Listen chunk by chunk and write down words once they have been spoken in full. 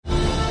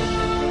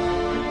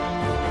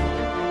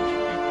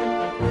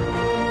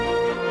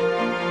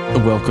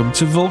Welcome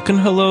to Vulcan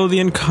Hello, the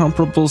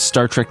incomparable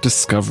Star Trek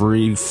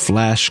Discovery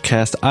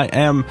Flashcast. I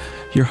am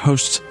your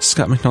host,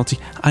 Scott McNulty.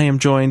 I am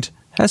joined,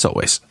 as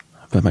always,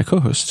 by my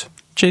co-host,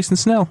 Jason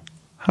Snell.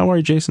 How are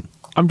you, Jason?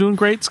 I'm doing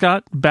great,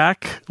 Scott.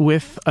 Back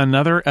with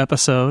another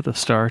episode of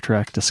Star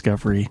Trek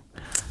Discovery.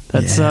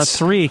 That's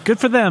 3. Good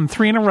for them.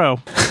 3 in a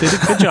row. They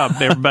did a good job,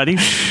 everybody.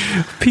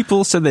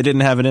 People said they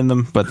didn't have it in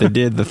them, but they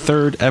did. The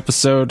 3rd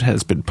episode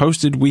has been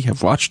posted. We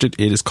have watched it.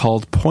 It is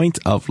called Point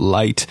of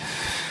Light.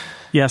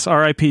 Yes,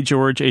 R.I.P.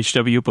 George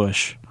H.W.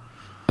 Bush.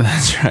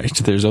 That's right.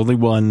 There's only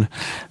one.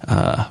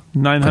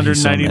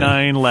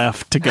 999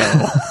 left to go.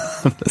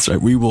 That's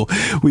right. We will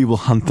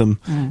hunt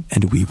them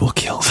and we will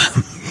kill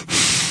them.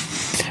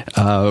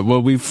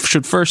 Well, we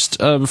should first,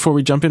 before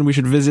we jump in, we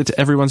should visit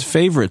everyone's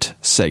favorite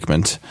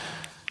segment,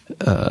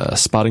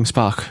 Spotting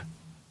Spock,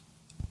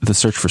 the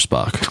search for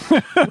Spock.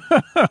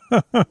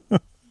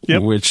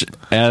 Yep. Which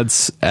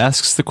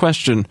asks the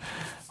question,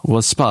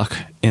 was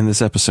Spock in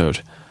this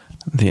episode?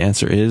 The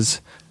answer is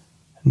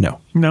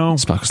no. No.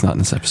 Spock was not in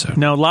this episode.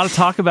 No, a lot of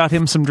talk about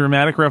him, some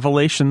dramatic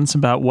revelations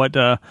about what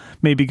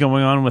may be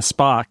going on with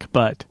Spock,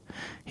 but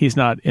he's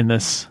not in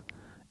this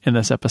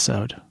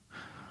episode.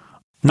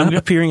 Not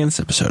appearing in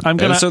this episode. I'm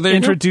going to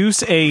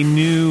introduce a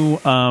new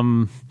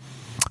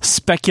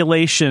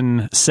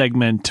speculation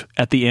segment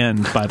at the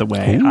end, by the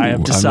way. Ooh, I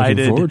have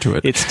decided I'm looking forward to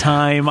it. It's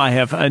time. I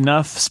have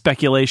enough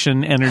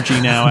speculation energy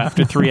now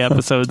after 3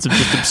 episodes of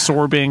just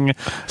absorbing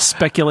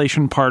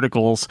speculation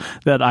particles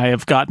that I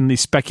have gotten the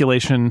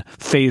speculation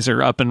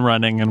phaser up and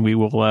running, and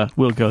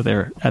we'll go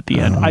there at the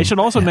end. I should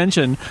also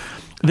mention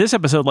this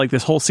episode, like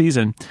this whole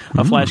season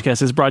of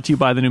Flashcast, is brought to you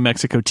by the New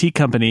Mexico Tea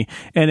Company,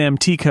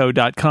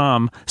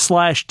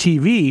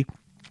 nmtco.com/TV.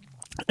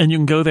 And you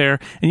can go there,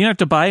 and you don't have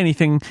to buy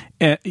anything.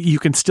 You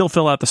can still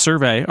fill out the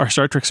survey, our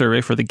Star Trek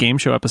survey for the game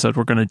show episode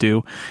we're going to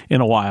do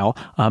in a while.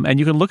 And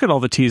you can look at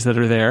all the teas that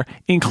are there,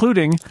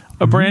 including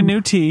a brand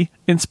new tea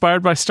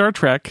inspired by Star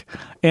Trek.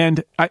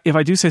 And if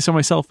I do say so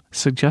myself,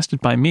 suggested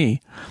by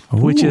me,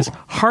 which is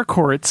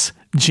Harcourt's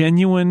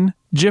Genuine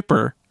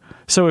Jipper.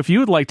 So if you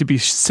would like to be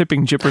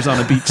sipping jippers on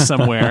a beach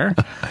somewhere,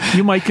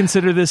 you might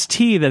consider this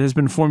tea that has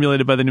been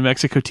formulated by the New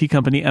Mexico Tea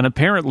Company, and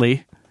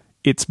apparently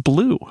it's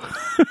blue.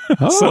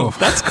 So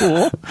that's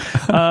cool.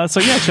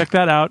 So yeah, check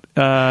that out,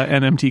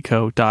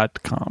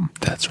 nmtco.com.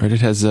 That's right.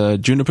 It has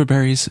juniper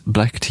berries,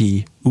 black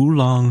tea,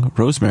 oolong,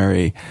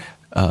 rosemary,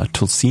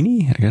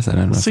 tulsini, I guess. I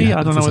don't know.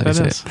 I don't know what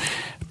that is.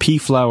 Pea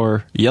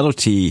flower, yellow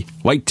tea,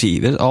 white tea.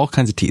 There's all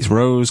kinds of teas.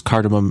 Rose,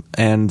 cardamom,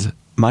 and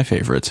my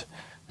favorite,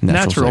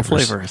 natural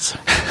flavors.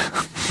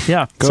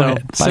 Yeah. Go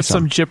ahead, sip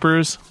some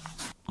jippers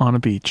on a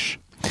beach.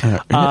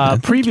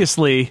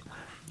 Previously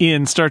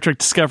in Star Trek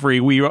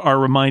Discovery, we are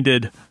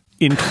reminded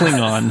in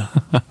Klingon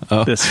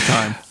this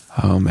time.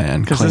 Oh,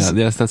 man. Klingon.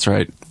 Yes, that's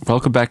right.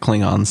 Welcome back,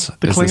 Klingons.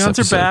 The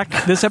Klingons are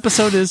back. This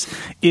episode is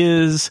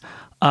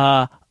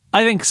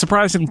I think,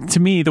 surprising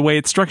to me, the way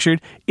it's structured.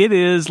 It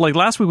is, like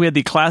last week we had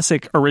the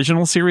classic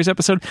original series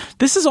episode.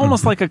 This is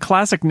almost like a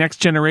classic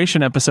Next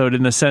Generation episode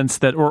in the sense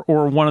that,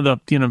 or one of the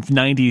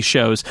 90s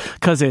shows,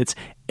 because it's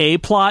A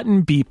plot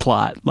and B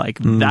plot. Like,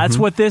 that's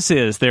what this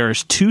is.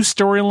 There's 2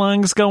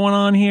 storylines going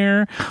on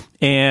here,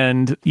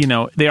 and,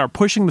 they are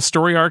pushing the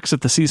story arcs of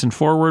the season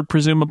forward,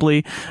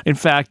 presumably. In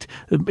fact,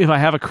 if I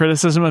have a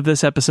criticism of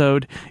this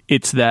episode,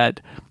 it's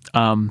that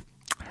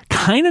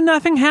kind of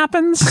nothing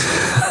happens.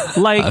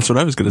 Like, that's what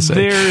I was going to say.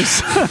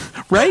 There's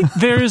right.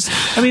 There's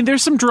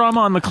some drama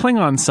on the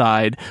Klingon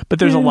side, but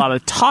there's a lot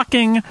of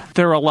talking.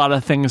 There are a lot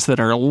of things that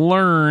are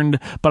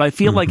learned. But I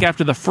feel like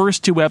after the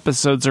first 2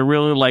 episodes are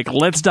really like,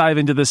 let's dive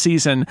into the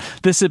season.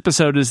 This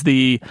episode is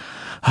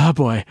oh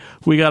boy,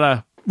 we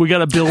gotta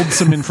build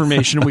some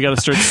information. We gotta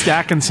start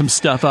stacking some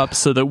stuff up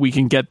so that we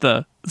can get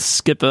the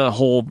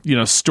whole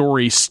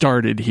story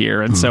started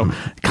here. And so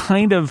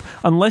kind of,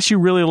 unless you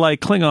really like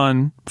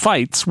Klingon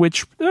fights,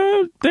 which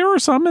there are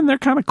some and they're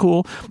kind of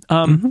cool,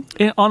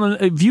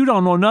 viewed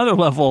on another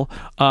level,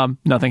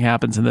 nothing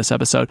happens in this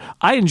episode.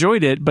 I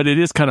enjoyed it, but it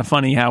is kind of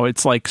funny how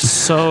it's like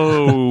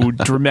so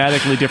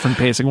dramatically different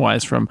pacing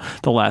wise from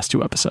the last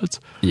 2 episodes.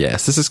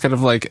 Yes, this is kind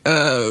of like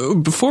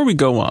before we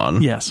go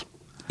on. Yes.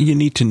 You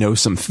need to know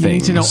some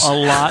things. You need to know a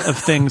lot of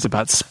things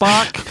about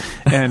Spock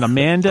and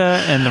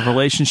Amanda and the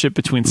relationship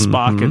between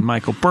Spock and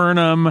Michael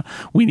Burnham.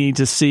 We need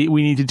to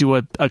do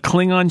a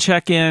Klingon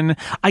check-in.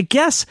 I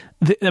guess,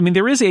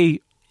 there is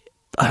a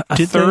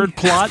third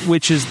plot,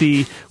 which is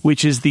the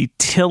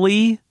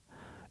Tilly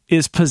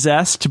is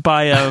possessed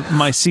by a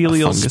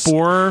mycelial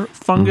spore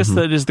fungus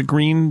that is the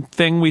green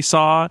thing we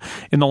saw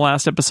in the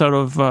last episode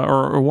of,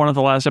 or one of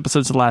the last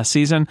episodes of last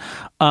season.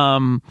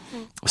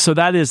 So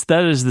that is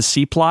the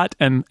C plot,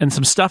 and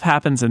some stuff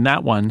happens in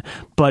that one,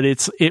 but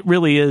it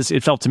really is.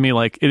 It felt to me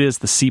like it is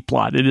the C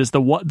plot. It is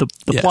the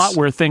plot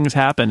where things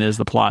happen is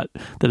the plot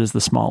that is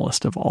the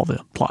smallest of all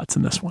the plots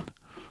in this one.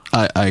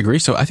 I agree.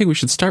 So I think we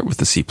should start with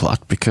the C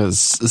plot because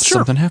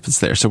something happens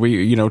there. So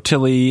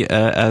Tilly,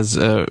 as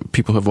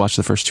people who have watched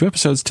the first 2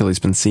 episodes, Tilly's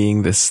been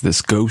seeing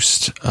this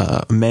ghost,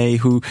 May,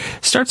 who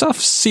starts off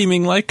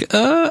seeming like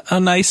a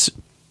nice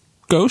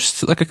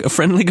ghost, like a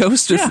friendly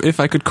ghost, if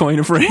I could coin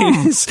a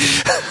phrase.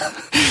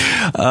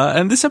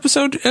 And this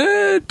episode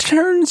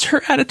turns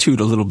her attitude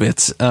a little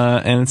bit,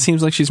 and it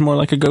seems like she's more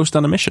like a ghost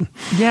on a mission.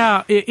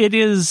 Yeah, it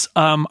is.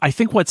 I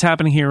think what's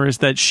happening here is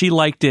that she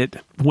liked it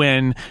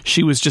when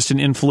she was just an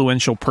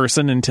influential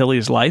person in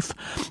Tilly's life,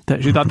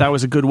 that she thought that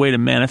was a good way to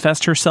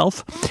manifest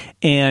herself.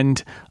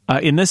 And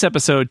in this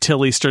episode,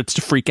 Tilly starts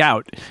to freak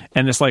out,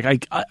 and it's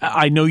like,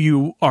 I know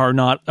you are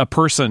not a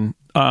person,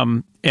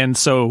 and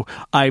so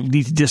I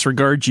need to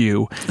disregard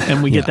you.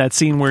 And we get that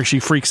scene where she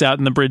freaks out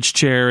in the bridge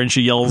chair and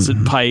she yells at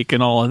Pike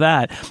and all of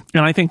that.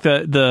 And I think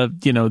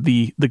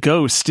the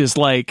ghost is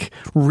like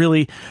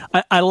really,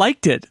 I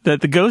liked it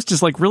that the ghost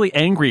is like really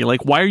angry.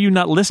 Like, why are you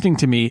not listening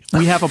to me?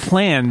 We have a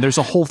plan. There's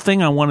a whole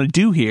thing I want to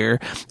do here.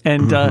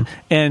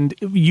 And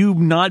you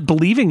not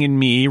believing in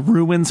me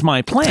ruins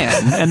my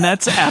plan. And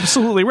that's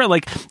absolutely right.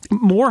 Like,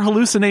 more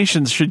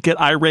hallucinations should get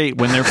irate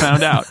when they're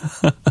found out.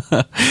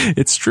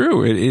 It's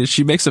true.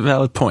 She makes a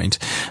valid point.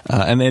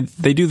 And then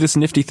they do this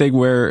nifty thing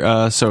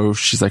where, so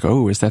she's like,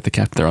 oh, is that the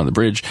captain? They're on the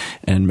bridge.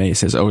 And May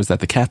says, oh, is that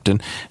the captain?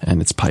 And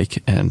it's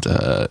Pike. And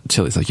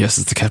Tilly's like, yes,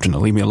 it's the captain. Now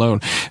leave me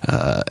alone.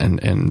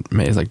 And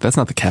May's like, that's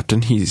not the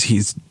captain.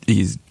 He's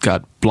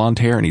got blonde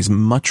hair and he's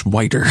much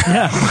whiter.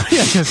 Yeah,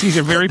 because he's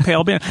a very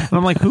pale man. And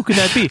I'm like, who could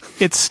that be?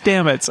 It's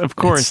Stamets, of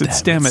course.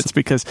 It's Stamets,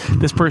 because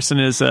this person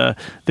is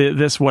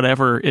this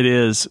whatever it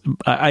is.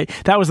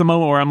 That was the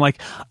moment where I'm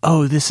like,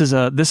 oh, this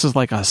is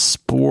like a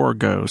spore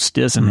ghost,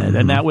 isn't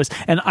it? And that was,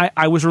 and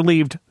I was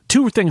relieved.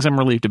 Two things I'm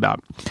relieved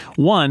about.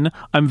 One,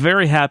 I'm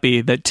very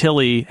happy that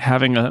Tilly,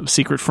 having a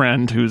secret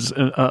friend who's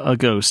a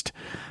ghost,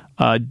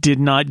 did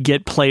not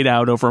get played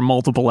out over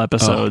multiple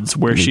episodes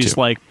where she's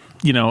like,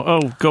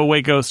 oh, go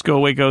away, ghost,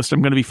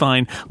 I'm going to be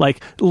fine.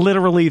 Like,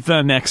 literally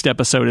the next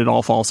episode, it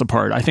all falls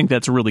apart. I think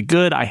that's really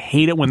good. I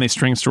hate it when they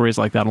string stories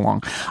like that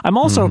along. I'm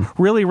also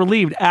really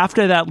relieved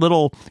after that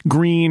little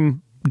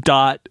green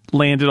dot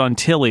landed on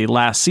Tilly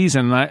last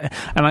season, and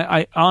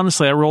I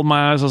honestly, I rolled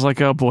my eyes. I was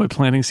like, oh boy,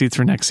 planting seeds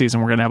for next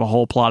season. We're gonna have a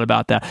whole plot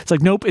about that. It's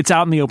like, nope, it's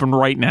out in the open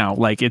right now.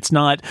 Like, it's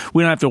not,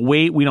 we don't have to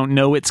wait. We don't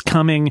know it's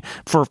coming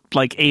for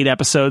like 8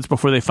 episodes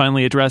before they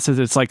finally address it.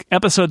 It's like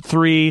episode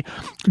 3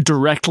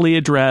 directly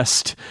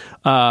addressed.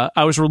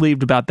 I was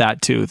relieved about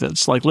that too.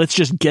 That's like, let's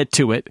just get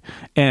to it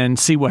and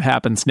see what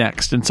happens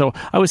next. And so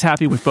I was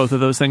happy with both of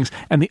those things.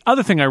 And the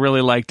other thing I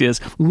really liked is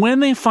when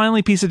they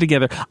finally piece it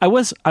together, I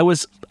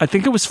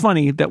think it was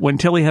funny that when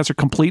Tilly has her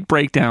complete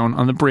breakdown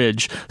on the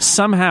bridge,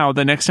 somehow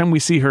the next time we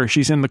see her,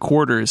 she's in the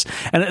quarters.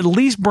 And at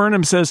least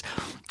Burnham says,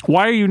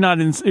 why are you not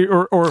in,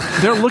 or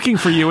they're looking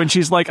for you. And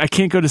she's like, I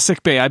can't go to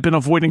sickbay. I've been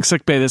avoiding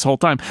sickbay this whole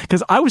time.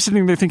 Because I was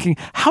sitting there thinking,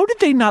 how did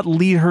they not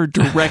lead her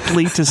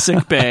directly to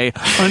sickbay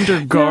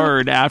under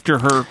guard after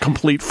her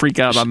complete freak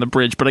out on the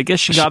bridge? But I guess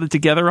she got it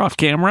together off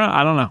camera.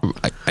 I don't know.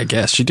 I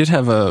guess she did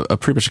have a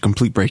pretty much a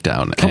complete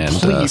breakdown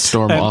and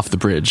storm off the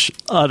bridge.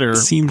 Utter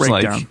seems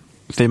breakdown. Like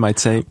they might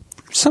say,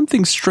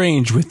 something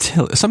strange with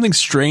Tilly. Something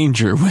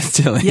stranger with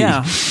Tilly.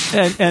 Yeah,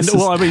 and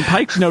well, I mean,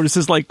 Pike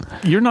notices, like,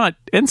 you're not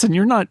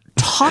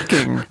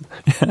talking,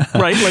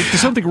 right? Like,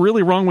 there's something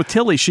really wrong with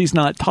Tilly. She's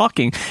not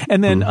talking.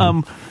 And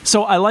then,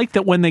 so I like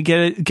that when they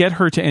get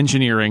her to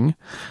engineering,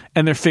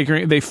 and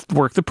they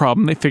work the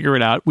problem, they figure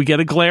it out. We get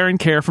a glare and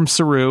care from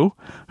Saru,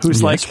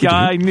 who's like, yeah,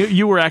 I knew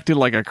you were acting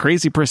like a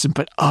crazy person,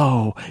 but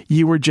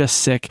you were just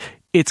sick.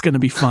 It's going to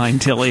be fine,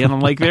 Tilly. And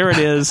I'm like, there it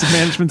is,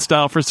 management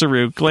style for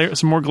Saru.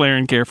 Some more glare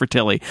and care for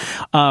Tilly.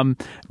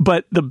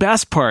 But the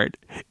best part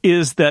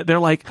is that they're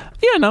like,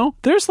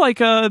 there's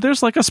like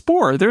a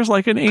spore. There's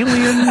like an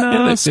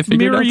alien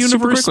mirror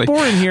universe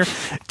spore in here.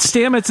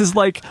 Stamets is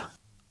like,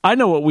 I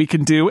know what we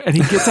can do. And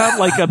he gets out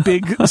like a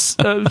big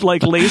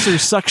like laser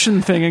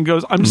suction thing and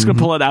goes, I'm just going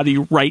to pull it out of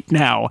you right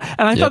now.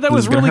 And I thought that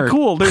was really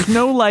cool. There's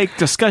no like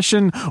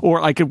discussion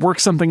or I could work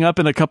something up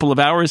in a couple of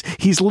hours.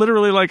 He's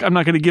literally like, I'm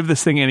not going to give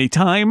this thing any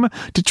time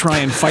to try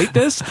and fight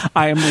this.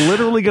 I am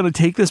literally going to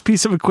take this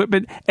piece of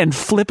equipment and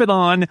flip it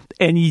on,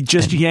 and you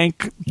just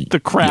yank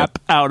the crap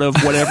out of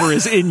whatever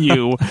is in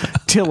you,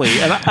 Tilly.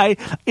 And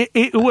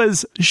it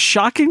was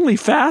shockingly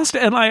fast,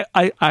 and I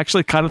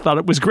actually kind of thought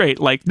it was great.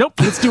 Like, nope,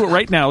 let's do it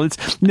right now.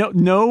 It's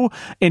no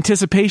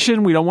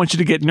anticipation. We don't want you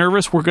to get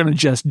nervous. We're going to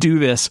just do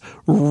this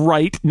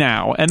right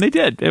now. And they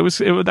did. That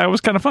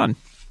was kind of fun.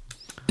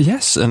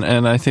 Yes, and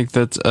I think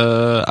that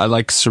I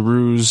like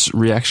Saru's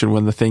reaction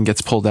when the thing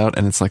gets pulled out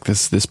and it's like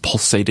this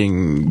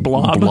pulsating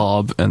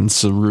blob, and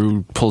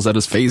Saru pulls out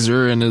his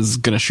phaser and is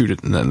going to shoot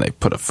it, and then they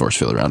put a force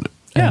field around it.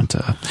 Yeah. And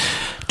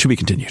to be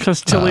continued.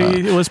 Because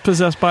Tilly was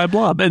possessed by a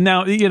blob. And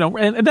now,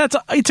 and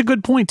it's a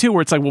good point, too,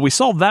 where it's like, well, we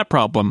solved that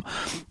problem.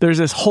 There's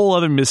this whole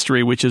other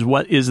mystery, which is,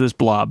 what is this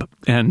blob?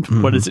 And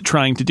what is it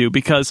trying to do?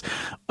 Because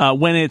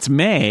when it's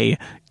May,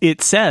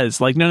 it says,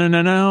 like,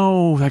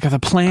 no, I got the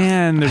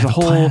plan. There's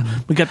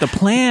we got the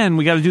plan.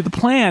 We got to do the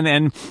plan.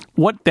 And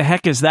what the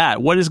heck is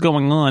that? What is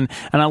going on?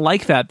 And I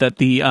like that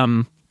the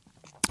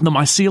the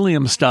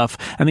mycelium stuff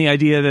and the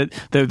idea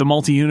that the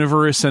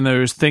multi-universe and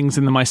there's things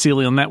in the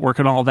mycelial network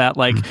and all that,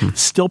 like,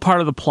 still part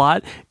of the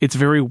plot. It's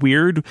very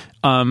weird.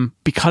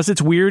 Because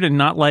it's weird and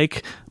not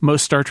like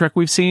most Star Trek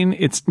we've seen,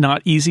 it's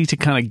not easy to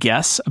kind of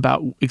guess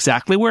about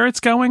exactly where it's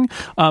going.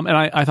 And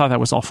I thought that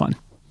was all fun.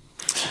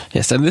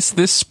 Yes, and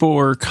this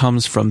spore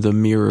comes from the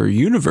Mirror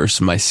Universe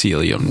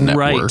mycelium network.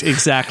 Right,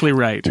 exactly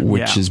right.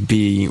 Which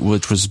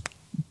was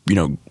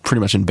pretty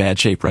much in bad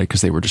shape, right?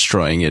 Because they were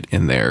destroying it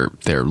in their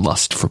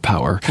lust for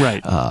power.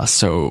 Right.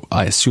 So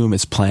I assume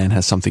its plan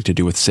has something to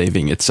do with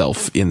saving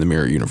itself in the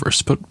Mirror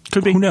Universe, but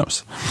could be. Who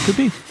knows? Could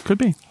be.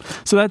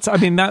 So I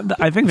think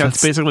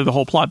that's basically the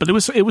whole plot. But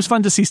it was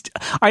fun to see.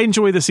 I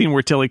enjoy the scene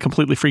where Tilly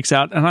completely freaks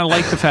out, and I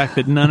like the fact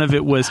that none of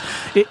it was.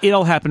 It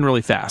all happened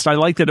really fast. I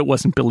like that it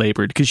wasn't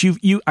belabored, because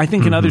I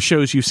think in other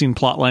shows you've seen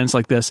plot lines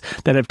like this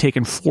that have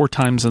taken 4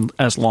 times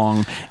as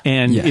long,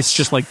 and it's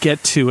just like,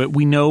 get to it.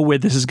 We know where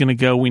this is going to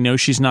go. We know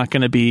she's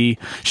going to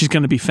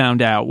be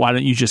found out. Why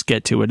don't you just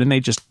get to it? And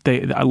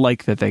I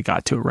like that they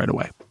got to it right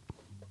away.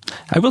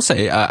 I will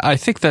say, I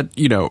think that,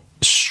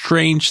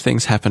 strange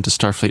things happen to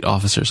Starfleet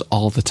officers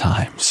all the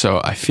time.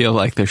 So I feel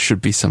like there should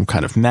be some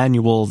kind of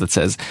manual that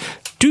says,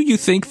 do you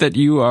think that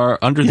you are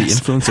under the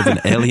influence of an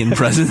alien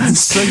presence?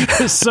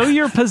 So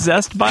you're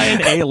possessed by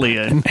an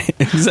alien.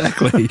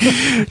 Exactly.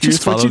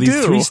 Just follow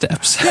these 3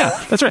 steps.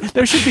 Yeah, that's right.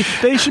 They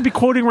should be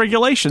quoting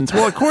regulations.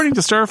 Well, according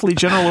to Starfleet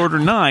General Order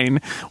 9,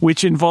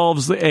 which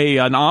involves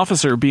an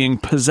officer being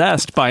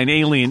possessed by an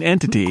alien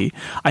entity,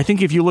 I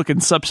think if you look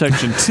in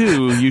subsection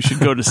 2, you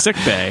should go to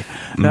sickbay.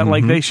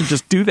 They should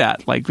just do that.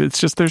 Like, it's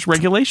just, there's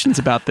regulations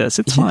about this.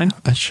 It's fine.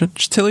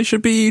 Tilly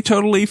should be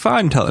totally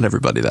fine telling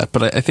everybody that.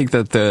 But I think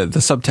that the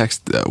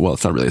subtext, well,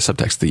 it's not really a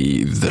subtext.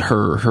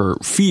 Her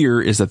fear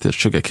is that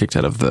she'll get kicked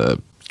out of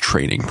the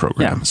training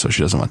program, so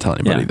she doesn't want to tell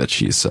anybody that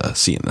she's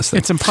seeing this thing.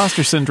 It's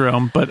imposter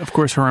syndrome, but of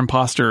course her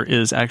imposter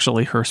is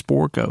actually her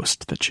spore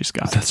ghost that she's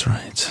got. That's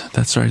right.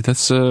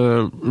 That's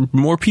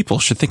more people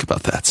should think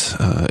about that.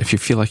 If you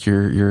feel like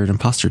you're an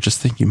imposter, just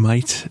think you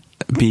might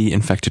be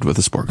infected with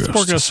a spore ghost.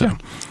 Spore ghost,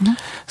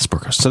 Spore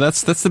ghost. So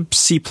that's the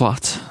C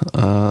plot.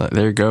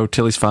 There you go.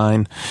 Tilly's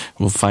fine.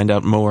 We'll find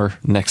out more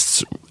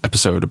next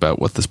episode about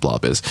what this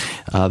blob is.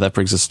 That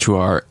brings us to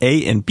our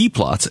A and B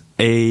plots.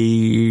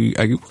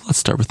 Let's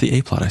start with the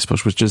A plot, I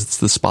suppose, which is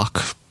the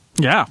Spock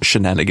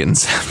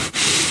shenanigans.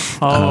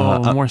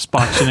 More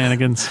Spock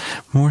shenanigans.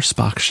 More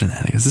Spock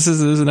shenanigans. This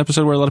is an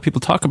episode where a lot of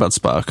people talk about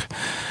Spock.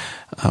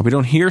 We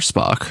don't hear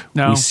Spock.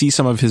 No. We see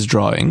some of his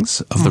drawings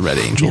of the Red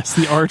Angel. Yes,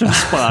 the art of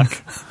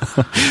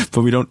Spock.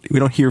 But we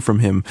don't hear from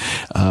him.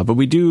 But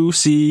we do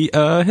see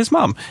his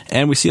mom,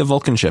 and we see a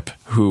Vulcan ship,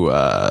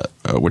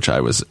 which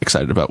I was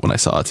excited about when I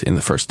saw it in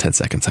the first 10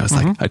 seconds. I was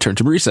like, I turned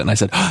to Marisa and I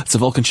said, it's a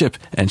Vulcan ship,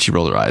 and she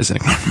rolled her eyes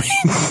and ignored me.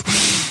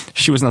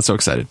 She was not so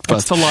excited. But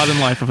that's the lot in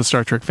life of a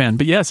Star Trek fan.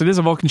 But yes, it is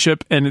a Vulcan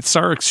ship, and it's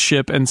Sarek's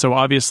ship, and so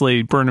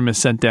obviously Burnham is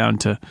sent down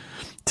to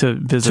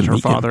visit her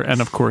father,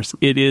 and of course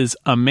it is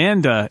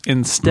Amanda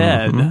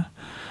instead,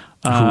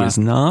 who is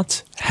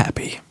not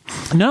happy.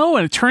 No,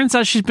 and it turns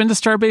out she's been to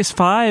Starbase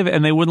 5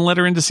 and they wouldn't let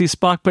her in to see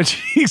Spock, but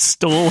she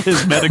stole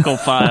his medical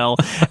file.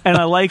 And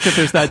I like that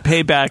there's that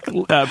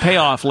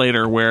payoff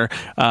later where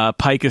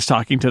Pike is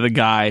talking to the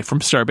guy from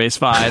Starbase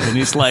 5 and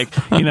he's like,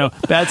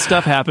 bad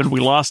stuff happened. We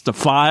lost a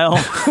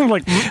file.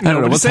 Like, I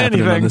don't know what's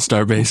happening on the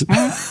Starbase.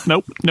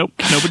 Nope.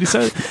 Nobody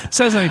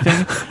says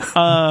anything.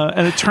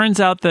 And it turns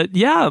out that,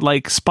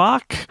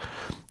 Spock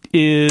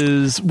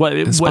is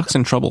Spock's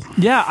in trouble.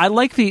 Yeah, I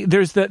like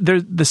there's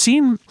the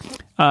scene.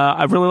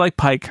 I really like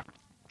Pike.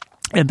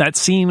 And that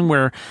scene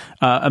where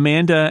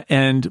Amanda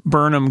and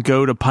Burnham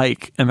go to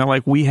Pike, and they're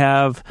like, "We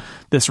have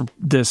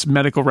this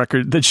medical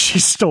record that she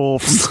stole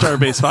from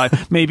Starbase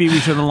 5. Maybe we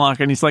should unlock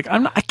it." And he's like,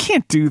 "I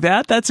can't do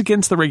that. That's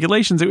against the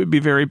regulations. It would be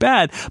very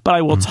bad. But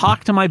I will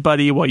talk to my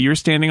buddy while you're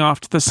standing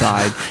off to the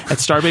side at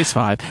Starbase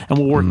 5, and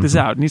we'll work this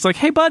out." And he's like,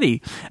 "Hey,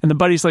 buddy," and the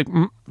buddy's like,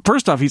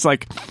 First off, he's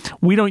like,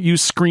 "We don't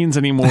use screens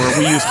anymore.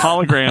 We use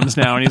holograms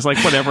now." And he's like,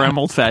 "Whatever, I'm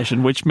old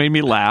fashioned," which made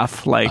me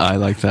laugh. Like, I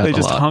like that. They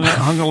just hung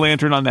a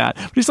lantern on that.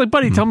 But he's like,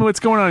 "Buddy, tell me what's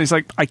going on." He's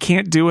like, "I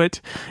can't do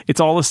it. It's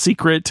all a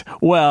secret."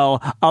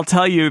 "Well, I'll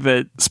tell you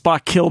that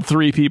Spock killed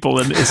 3 people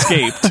and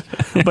escaped.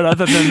 But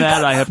other than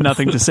that, I have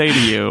nothing to say to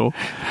you."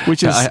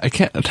 Which is, I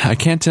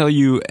can't tell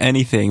you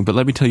anything, but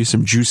let me tell you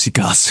some juicy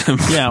gossip.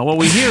 Yeah, what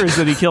we hear is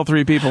that he killed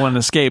 3 people and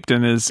escaped,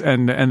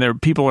 and their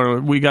people are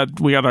we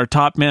got our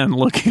top men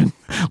looking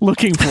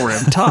for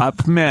him.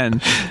 Top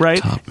men,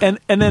 right? And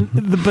then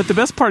but the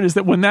best part is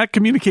that when that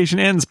communication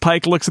ends,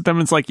 Pike looks at them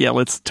and it's like, "Yeah,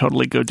 let's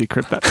totally go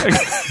decrypt that thing."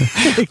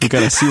 We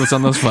gotta see what's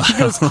on those files. He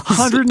goes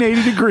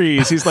 180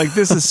 degrees. He's like,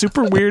 "This is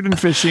super weird and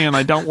fishy, and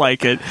I don't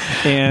like it."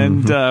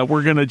 And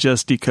we're gonna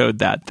just decode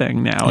that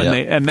thing now.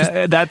 And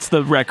that's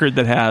the record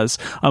that has,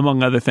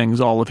 among other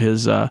things, all of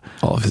his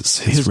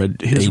Red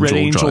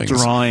Angel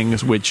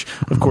drawings, which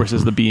of course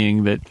is the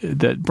being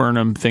that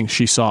Burnham thinks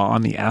she saw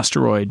on the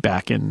asteroid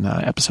back in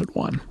episode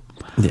 1.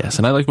 Yes,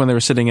 and I like when they were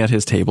sitting at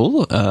his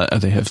table.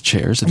 They have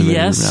chairs at the room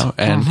now,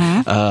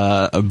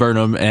 and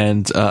Burnham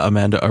and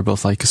Amanda are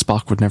both like,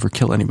 Spock would never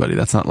kill anybody.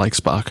 That's not like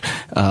Spock.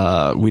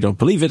 We don't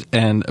believe it.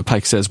 And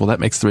Pike says, well, that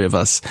makes three of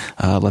us.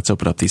 Let's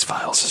open up these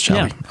files,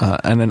 shall we?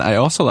 And then I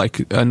also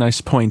like a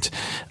nice point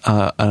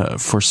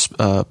for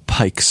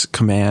Pike's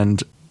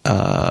command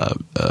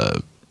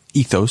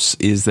ethos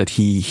is that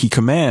he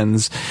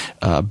commands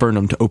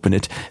Burnham to open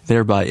it.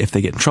 Thereby, if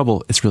they get in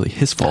trouble, it's really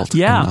his fault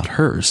and not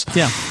hers.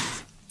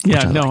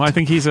 I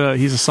think he's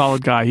a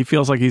solid guy. He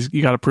feels like he's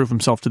got to prove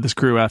himself to this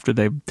crew after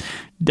they've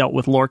dealt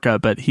with Lorca,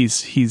 but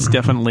he's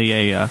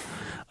definitely a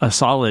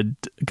solid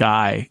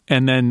guy.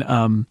 And then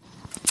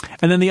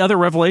the other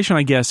revelation,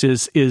 I guess,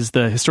 is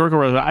the historical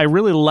revelation. I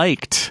really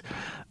liked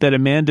that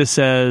Amanda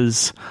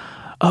says,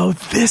 oh,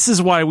 this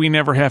is why we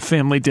never have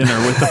family dinner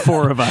with the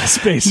four of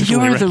us, basically.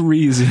 You're the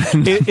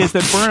reason. Is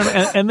that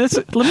Burnham, and this,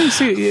 let me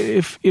see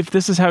if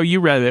this is how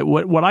you read it.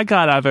 What I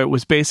got out of it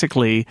was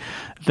basically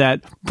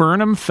that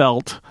Burnham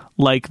felt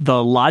like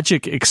the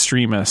logic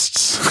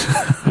extremists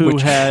who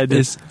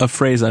is a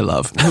phrase I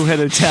love. Who had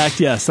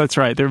attacked, yes, that's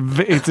right.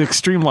 It's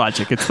extreme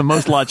logic. It's the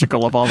most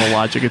logical of all the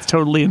logic. It's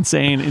totally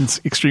insane in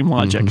extreme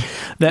logic.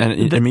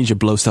 It means you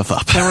blow stuff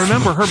up. And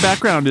remember, her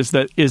background is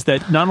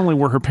that not only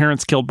were her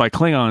parents killed by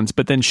Klingons,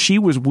 but then she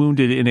was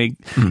wounded in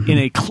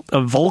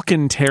a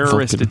Vulcan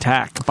terrorist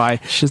attack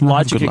by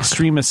logic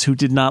extremists who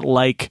did not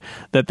like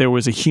that there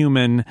was a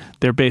human.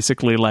 They're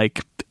basically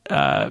like,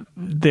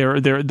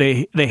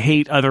 they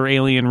hate other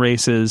alien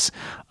races,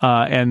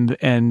 and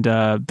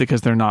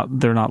because they're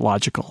not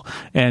logical,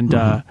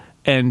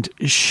 and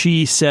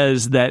she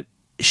says that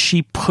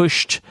she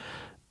pushed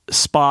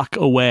Spock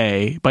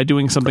away by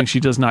doing something she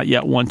does not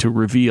yet want to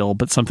reveal,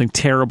 but something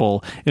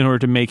terrible in order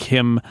to make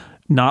him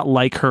not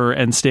like her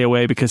and stay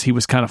away because he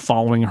was kind of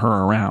following her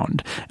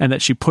around, and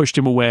that she pushed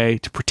him away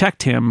to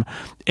protect him.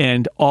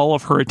 And all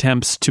of her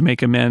attempts to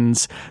make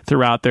amends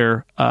throughout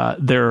their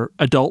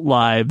adult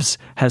lives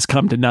has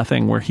come to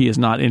nothing, where he is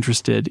not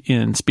interested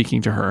in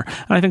speaking to her.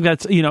 And I think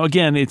that's,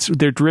 again,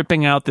 they're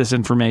dripping out this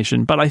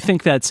information, but I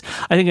think that's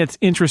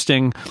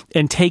interesting,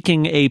 and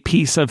taking a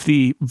piece of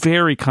the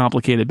very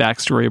complicated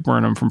backstory of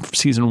Burnham from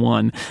season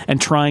 1 and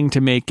trying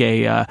to make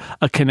a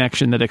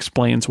connection that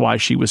explains why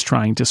she was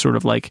trying to sort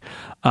of like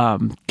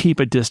keep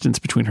a distance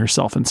between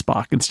herself and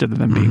Spock instead of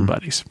them being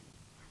buddies.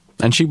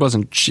 And she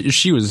wasn't.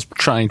 She was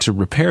trying to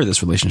repair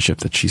this relationship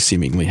that she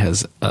seemingly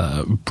has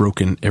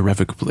broken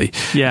irrevocably.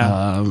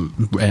 Yeah.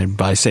 And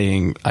by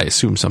saying, I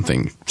assume,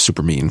 something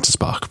super mean to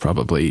Spock,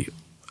 probably.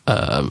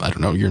 I don't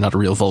know. You're not a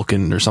real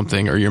Vulcan or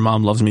something, or your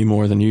mom loves me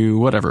more than you.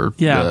 Whatever.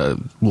 Yeah.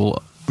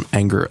 Will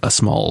anger a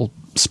small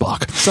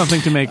Spock.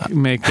 Something to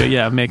make a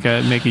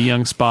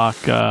young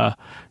Spock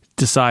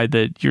decide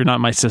that you're not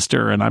my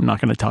sister and I'm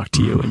not going to talk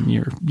to you,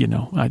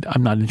 and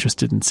I'm not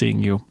interested in seeing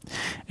you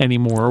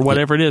anymore, or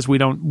whatever it is. We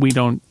don't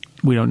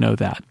know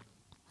that.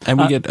 And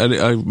we get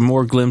a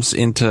more glimpse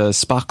into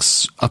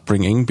Spock's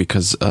upbringing,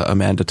 because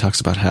Amanda talks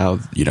about how,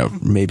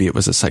 maybe it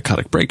was a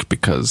psychotic break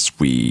because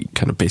we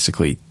kind of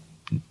basically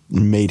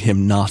made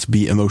him not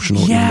be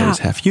emotional, even though he's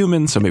half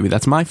human. So maybe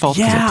that's my fault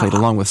because I played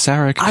along with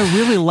Sarek. I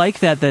really like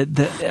that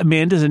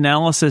Amanda's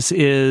analysis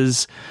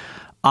is,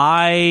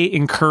 I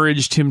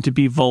encouraged him to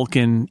be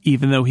Vulcan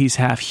even though he's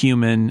half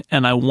human,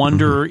 and I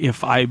wonder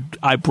if I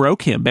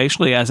broke him.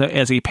 Basically, as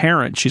a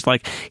parent, she's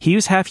like, he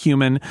was half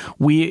human.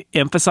 We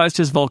emphasized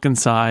his Vulcan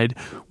side.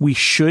 We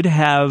should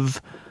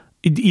have,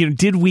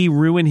 did we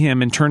ruin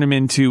him and turn him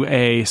into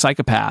a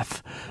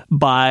psychopath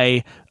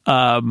by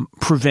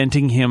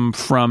preventing him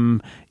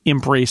from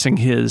embracing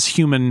his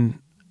human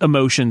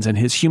emotions and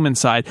his human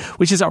side?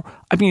 Which is,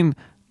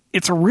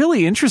 it's a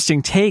really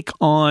interesting take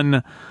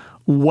on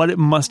what it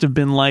must have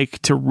been like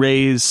to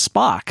raise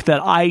Spock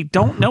that I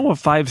don't know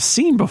if I've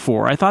seen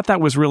before. I thought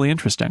that was really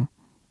interesting.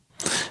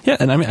 Yeah,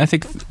 and I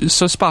think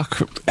so.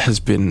 Spock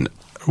has been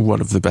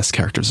one of the best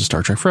characters of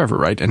Star Trek forever,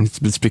 right? And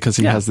it's because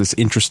he has this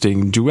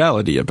interesting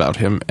duality about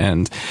him,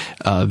 and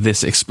I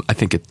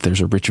think there's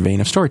a rich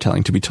vein of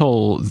storytelling to be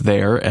told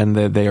there, and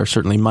they are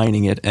certainly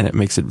mining it, and it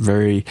makes it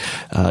very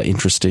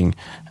interesting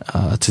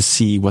to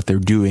see what they're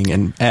doing.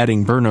 And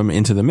adding Burnham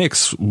into the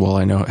mix, well,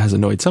 I know it has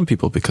annoyed some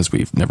people because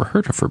we've never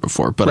heard of her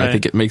before, but I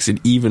think it makes it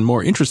even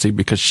more interesting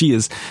because she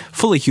is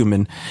fully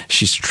human.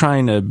 She's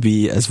trying to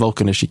be as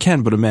Vulcan as she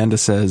can, but Amanda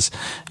says,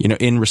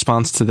 in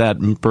response to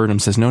that, Burnham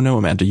says, no,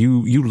 Amanda,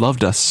 you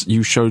loved us.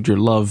 You showed your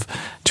love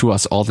to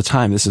us all the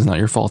time. This is not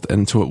your fault.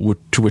 And to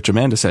which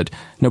Amanda said,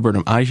 no,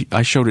 Burnham,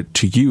 I showed it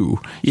to you.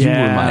 You were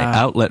my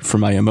outlet for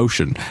my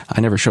emotion.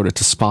 I never showed it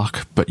to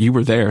Spock, but you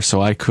were there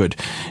so I could,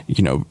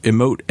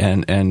 emote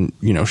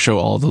and show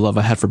all the love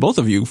I had for both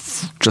of you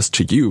just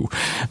to you.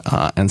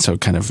 And so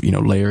kind of,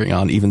 layering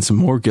on even some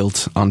more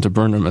guilt onto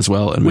Burnham as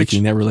well, and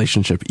making their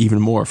relationship even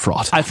more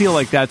fraught. I feel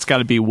like that's got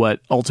to be what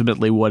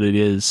it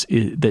is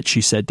that she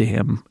said to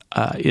him,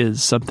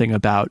 is something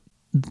about,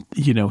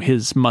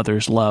 his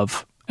mother's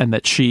love and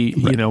that she,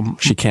 you know,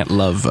 she can't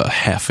love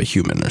half a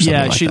human or something.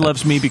 Yeah, like she that.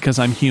 loves me because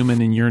I'm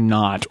human and you're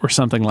not, or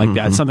something like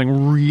that.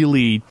 Something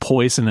really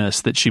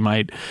poisonous that she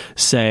might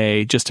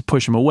say just to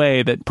push him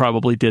away that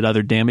probably did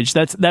other damage.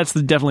 That's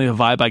definitely the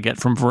vibe I get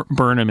from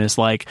Burnham, is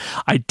like,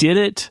 I did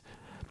it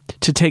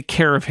to take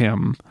care of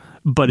him,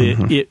 but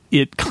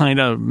it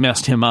kind of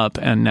messed him up,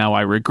 and now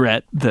I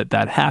regret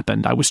that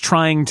happened. I was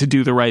trying to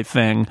do the right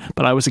thing,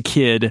 but I was a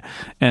kid,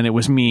 and it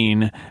was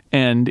mean,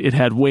 and it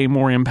had way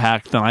more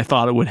impact than I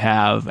thought it would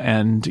have,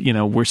 and, you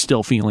know, we're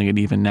still feeling it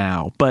even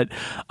now. But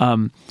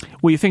when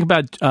you think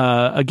about,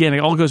 again, it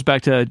all goes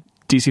back to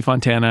DC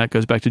Fontana, it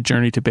goes back to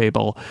Journey to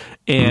Babel,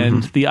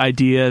 and the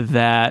idea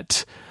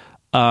that...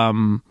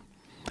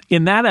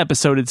 in that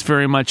episode, it's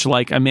very much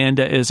like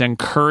Amanda is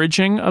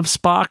encouraging of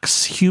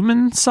Spock's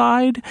human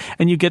side,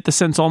 and you get the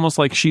sense almost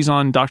like she's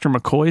on Dr.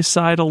 McCoy's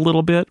side a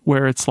little bit,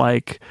 where it's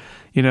like,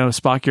 you know,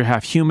 Spock, you're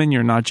half human,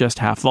 you're not just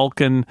half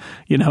Vulcan,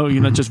 you know,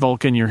 you're not just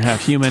Vulcan, you're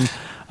half human,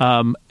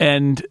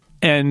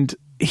 and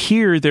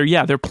here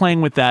they're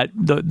playing with that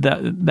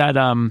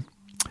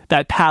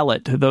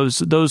palette,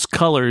 those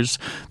colors.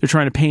 They're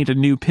trying to paint a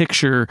new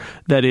picture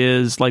that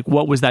is like,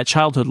 what was that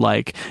childhood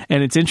like?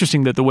 And it's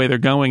interesting that the way they're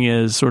going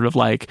is sort of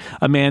like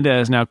Amanda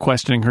is now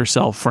questioning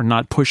herself for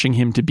not pushing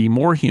him to be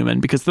more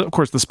human, because of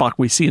course the Spock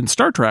we see in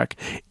Star Trek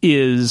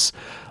is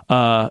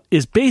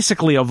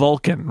basically a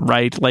Vulcan,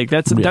 right? Like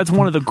that's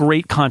one of the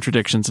great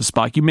contradictions of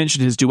Spock. You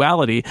mentioned his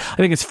duality. I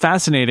think it's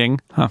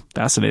fascinating.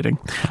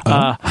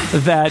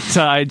 That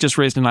I just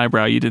raised an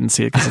eyebrow. You didn't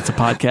see it because it's a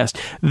podcast.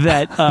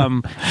 That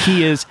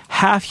he is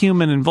half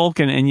human and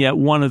Vulcan, and yet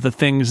one of the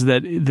things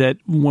that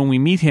when we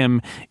meet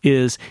him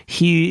is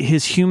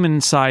his human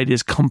side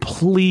is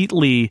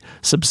completely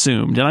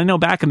subsumed. And I know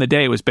back in the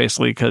day it was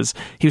basically because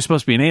he was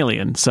supposed to be an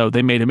alien, so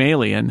they made him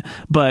alien.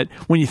 But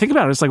when you think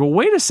about it, it's like, well,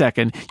 wait a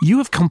second, you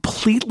have completely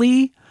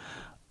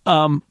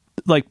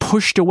like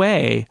pushed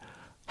away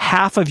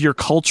half of your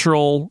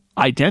cultural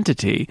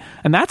identity,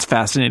 and that's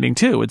fascinating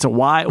too. It's a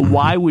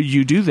why would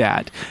you do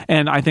that?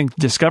 And I think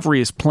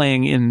Discovery is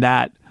playing in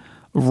that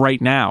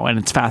right now, and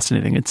it's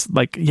fascinating. It's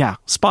like, yeah,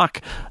 Spock,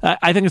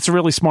 I think it's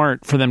really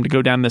smart for them to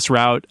go down this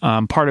route.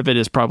 Part of it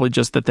is probably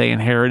just that they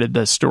inherited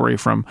the story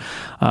from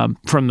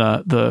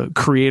the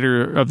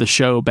creator of the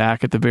show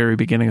back at the very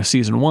beginning of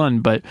season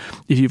 1. But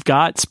if you've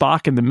got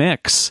Spock in the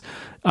mix,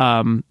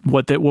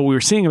 what we were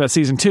seeing about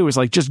season 2 is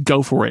like, just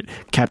go for it.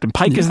 Captain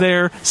Pike is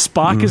there.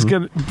 Spock is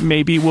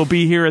maybe will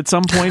be here at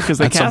some point, because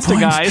they cast a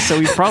guy, so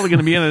he's probably going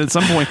to be in it at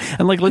some point.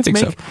 And like, let's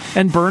make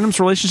and Burnham's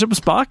relationship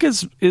with Spock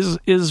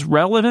is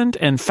relevant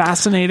and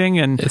fascinating,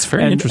 and it's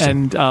very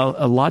interesting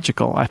and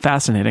logical.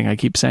 Fascinating. I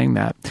keep saying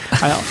that.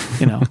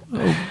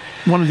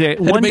 One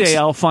day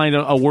I'll find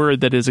a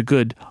word that is a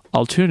good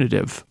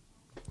alternative.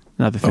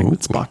 Another thing that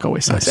Spock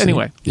always says.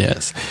 Anyway.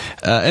 Yes.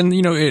 And,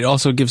 you know, it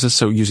also gives us,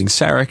 so using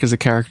Sarek as a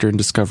character in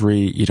Discovery,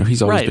 you know,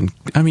 he's always been,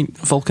 I mean,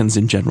 Vulcans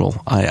in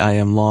general, I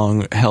am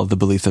long held the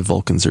belief that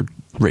Vulcans are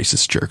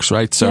racist jerks,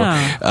 right? So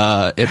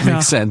it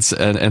makes sense,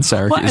 and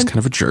Sarek is kind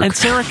of a jerk. And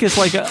Sarek is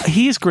like,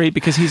 he's great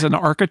because he's an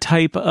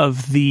archetype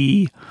of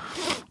the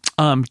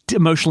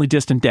emotionally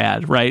distant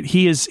dad, right?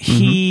 He is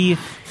he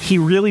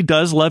really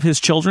does love his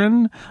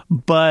children,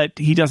 but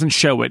he doesn't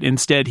show it.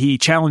 Instead, he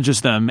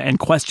challenges them and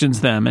questions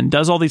them and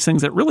does all these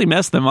things that really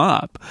mess them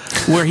up,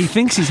 where he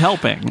thinks he's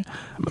helping,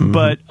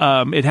 but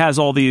it has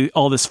all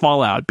this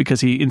fallout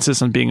because he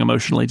insists on being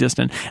emotionally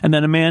distant. And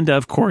then Amanda,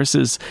 of course,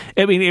 it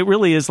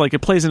really is like, it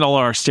plays into all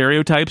our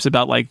stereotypes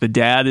about like the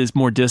dad is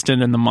more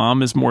distant and the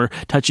mom is more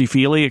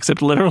touchy-feely,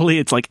 except literally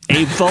it's like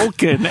a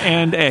Vulcan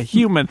and a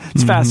human.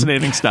 It's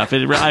fascinating stuff.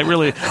 I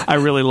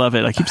really love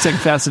it. I keep saying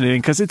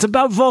fascinating because it's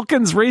about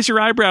Vulcans. Raise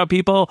your eyebrow,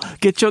 people.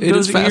 Get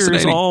those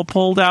ears all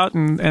pulled out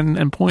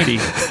and pointy.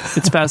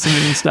 It's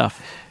fascinating stuff.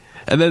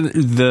 And then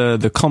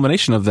the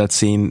culmination of that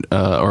scene,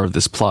 or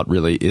this plot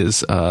really,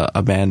 is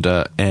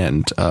Amanda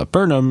and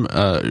Burnham.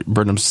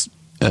 Burnham's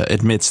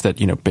admits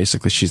that, you know,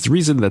 basically she's the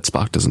reason that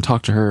Spock doesn't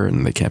talk to her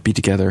and they can't be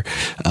together.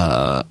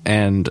 But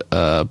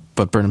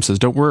Burnham says,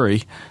 "Don't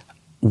worry,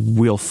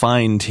 we'll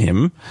find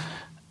him."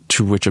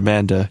 To which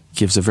Amanda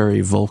gives a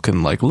very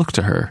Vulcan-like look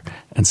to her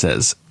and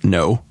says,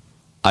 "No,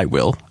 I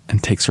will,"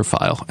 and takes her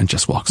file and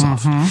just walks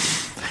off.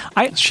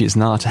 She's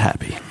not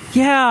happy.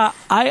 Yeah,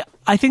 I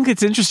think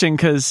it's interesting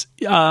because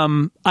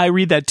I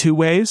read that two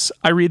ways.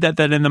 I read that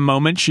in the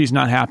moment she's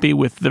not happy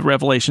with the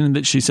revelation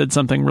that she said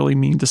something really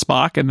mean to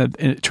Spock, and that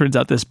it turns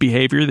out this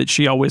behavior that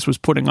she always was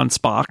putting on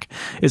Spock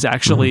is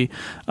actually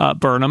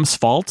Burnham's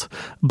fault.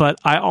 But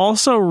I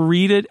also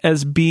read it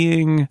as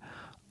being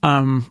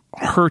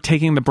her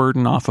taking the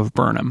burden off of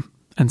Burnham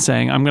and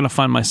saying, "I'm going to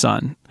find my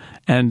son,"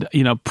 and,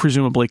 you know,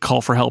 presumably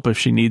call for help if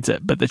she needs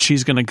it, but that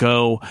she's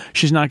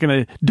not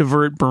going to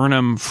divert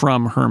Burnham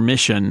from her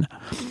mission,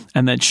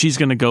 and that she's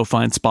going to go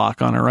find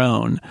Spock on her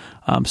own.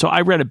 So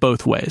I read it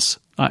both ways.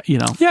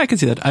 Yeah, I could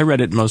see that. I read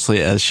it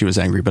mostly as she was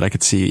angry, but I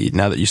could see,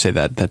 now that you say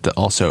that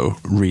also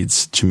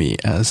reads to me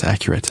as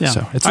accurate. Yeah.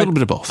 So it's a little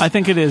bit of both. I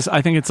think it is.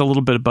 I think it's a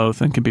little bit of both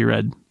and can be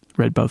read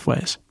read both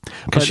ways.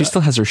 Because she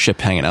still has her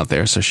ship hanging out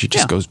there, so she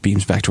just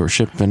beams back to her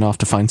ship and off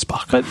to find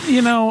Spock. But,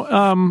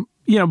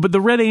 but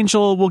the Red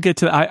Angel, we'll get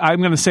to. I'm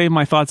going to save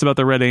my thoughts about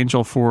the Red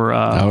Angel for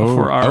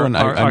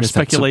our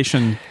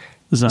speculation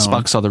zone.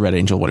 Spock saw the Red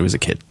Angel when he was a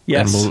kid.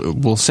 Yes.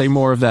 And we'll say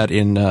more of that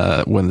in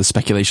when the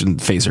speculation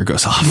phaser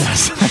goes off.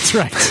 Yes, that's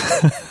right.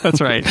 That's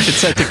right. It's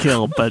set to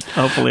kill, but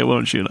hopefully it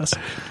won't shoot us.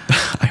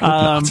 I hope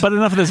not. But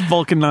enough of this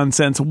Vulcan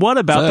nonsense. What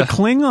about the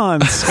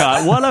Klingons,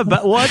 Scott? What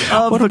about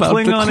the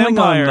Klingon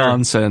Empire?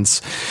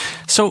 Nonsense?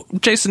 So,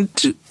 Jason,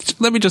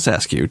 let me just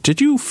ask you,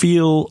 did you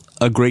feel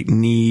a great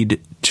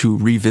need to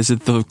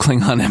revisit the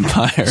Klingon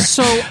Empire?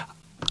 So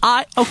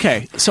I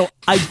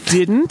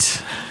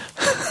didn't.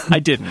 I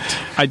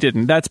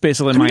didn't. That's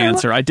basically my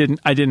answer. I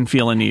didn't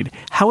feel a need.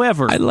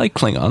 However, I like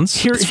Klingons.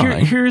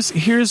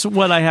 Here's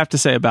what I have to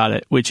say about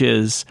it, which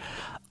is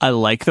I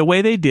like the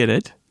way they did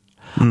it.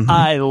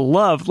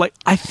 Mm-hmm.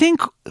 I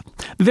think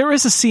there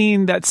is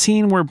that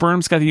scene where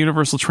Burnham's got the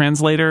Universal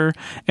Translator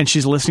and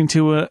she's listening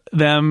to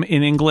them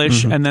in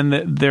English, and then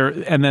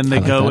they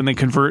go and they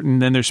convert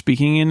and then they're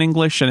speaking in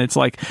English, and it's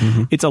like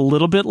it's a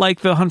little bit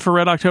like the Hunt for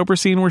Red October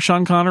scene where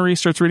Sean Connery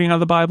starts reading out of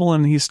the Bible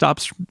and he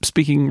stops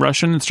speaking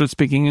Russian and starts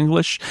speaking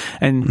English,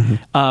 and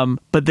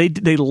but they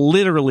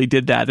literally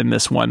did that in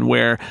this one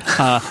where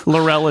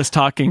L'Rell is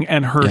talking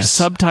and her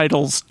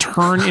subtitles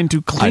turn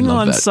into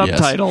Klingon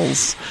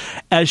subtitles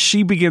as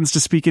she begins to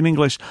speak in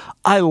English.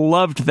 I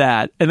loved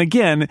that. And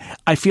again,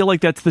 I feel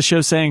like that's the show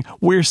saying,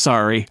 we're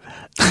sorry.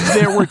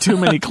 There were too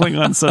many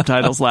Klingon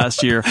subtitles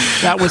last year.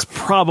 That was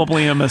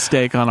probably a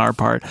mistake on our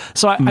part.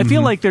 So I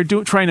feel like they're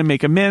trying to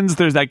make amends.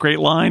 There's that great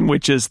line,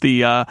 which is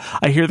I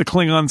hear the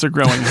Klingons are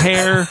growing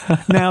hair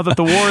now that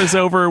the war is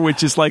over,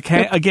 which is like,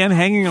 again,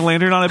 hanging a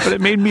lantern on it. But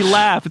it made me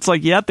laugh. It's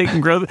like,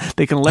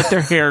 they can let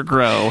their hair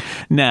grow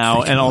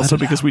now. And also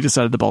because we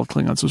decided the bald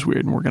Klingons was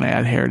weird and we're going to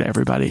add hair to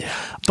everybody.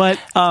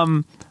 Yeah.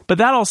 But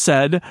that all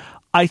said,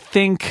 I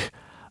think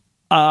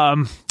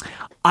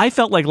I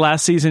felt like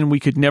last season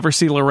we could never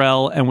see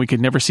L'Rell and we could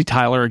never see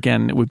Tyler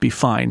again. It would be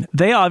fine.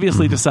 They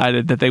obviously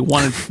decided that they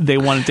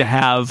wanted to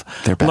have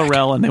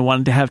L'Rell and they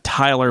wanted to have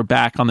Tyler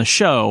back on the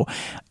show.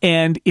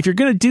 And if you're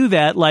going to do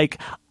that,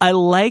 I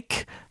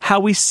like how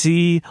we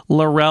see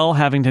L'Rell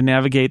having to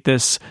navigate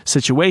this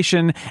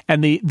situation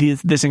and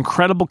this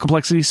incredible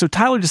complexity. So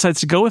Tyler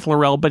decides to go with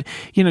L'Rell, but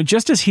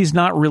just as he's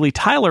not really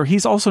Tyler,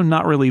 he's also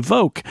not really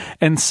Voq.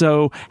 And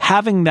so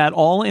having that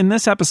all in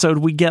this episode,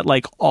 we get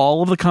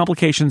all of the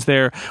complications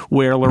there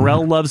where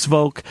L'Rell loves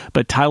Voq,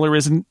 but Tyler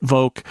isn't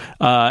Voq,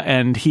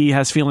 and he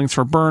has feelings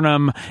for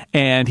Burnham,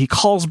 and he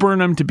calls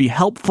Burnham to be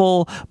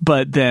helpful,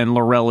 but then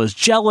L'Rell is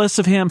jealous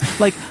of him.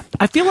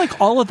 I feel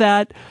like all of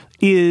that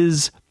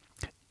is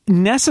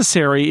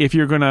necessary if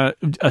you're going to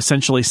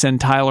essentially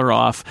send Tyler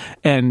off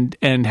and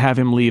have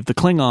him leave the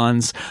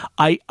Klingons.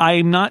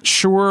 I'm not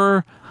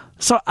sure.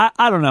 So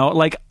I don't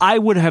know. I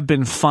would have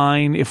been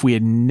fine if we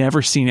had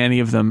never seen any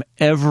of them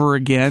ever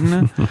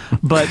again,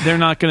 but they're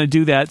not going to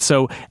do that.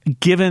 So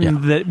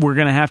given that we're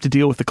going to have to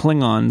deal with the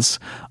Klingons,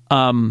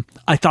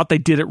 I thought they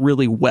did it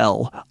really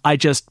well. I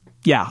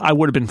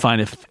would have been fine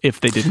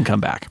if they didn't come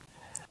back.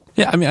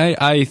 Yeah, I mean,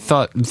 I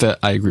thought that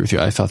I agree with you.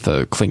 I thought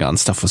the Klingon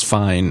stuff was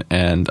fine,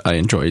 and I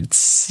enjoyed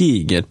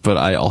seeing it, but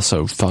I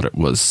also thought it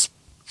was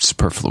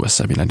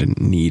superfluous. I mean, I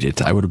didn't need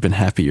it. I would have been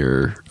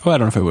happier. Oh, I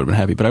don't know if I would have been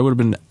happy, but I would have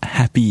been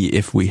happy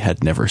if we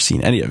had never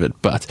seen any of it.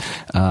 But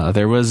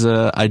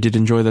I did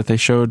enjoy that they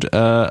showed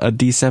a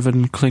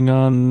D7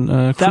 Klingon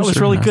cruiser. That was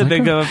really good.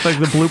 They go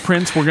the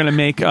blueprints. We're gonna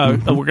make a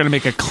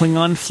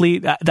Klingon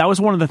fleet. That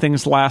was one of the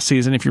things last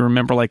season, if you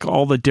remember,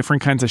 all the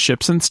different kinds of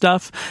ships and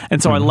stuff.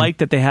 And so I liked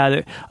that they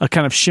had a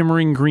kind of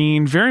shimmering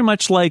green, very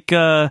much like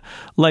Star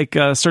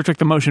Trek: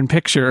 The Motion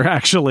Picture,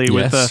 actually.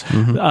 Yes.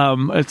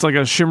 With it's like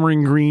a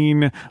shimmering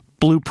green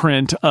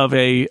blueprint of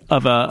a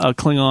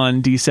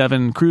Klingon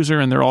D7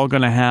 cruiser, and they're all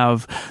going to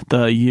have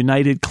the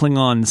United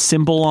Klingon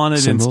symbol on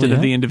it instead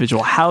of the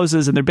individual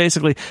houses, and they're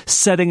basically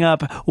setting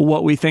up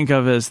what we think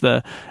of as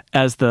the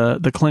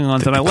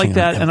Klingons, and I like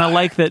that. And I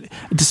like that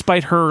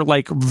despite her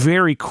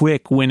very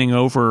quick winning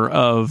over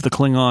of the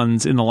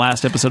Klingons in the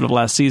last episode of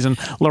last season,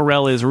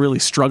 L'Rell is really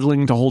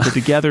struggling to hold it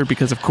together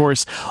because of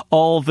course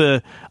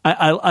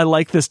I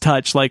like this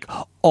touch,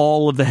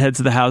 all of the heads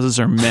of the houses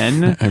are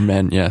men. Are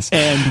men, yes.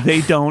 And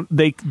they don't,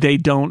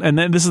 and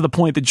then this is the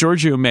point that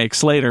Georgiou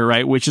makes later,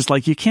 right? Which is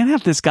you can't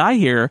have this guy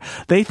here.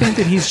 They think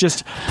that he's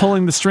just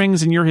pulling the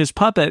strings and you're his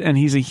puppet and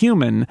he's a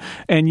human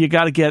and you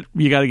gotta get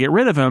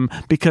rid of him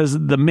because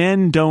the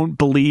men don't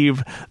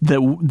believe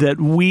that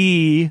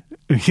we,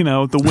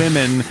 the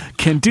women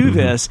can do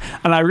this.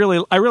 And I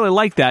really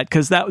like that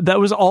because that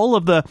was all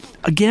of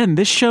again,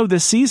 this show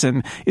this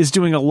season is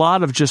doing a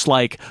lot of just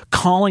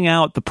calling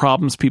out the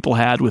problems people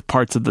had with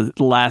parts of the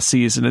last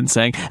season and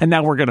saying, and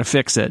now we're going to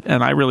fix it.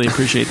 And I really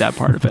appreciate that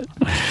part of it.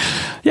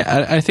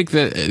 Yeah, I think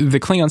that the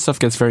Klingon stuff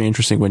gets very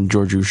interesting when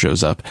Georgiou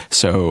shows up.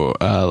 So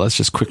let's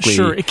just quickly...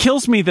 Sure, it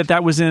kills me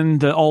that was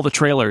in all the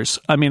trailers.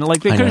 I mean, they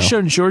could have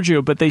shown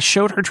Georgiou, but they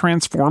showed her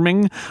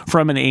transforming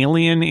from an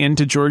alien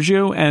into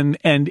Georgiou,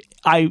 and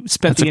That's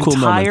spent the a cool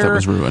moment entire that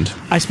was ruined.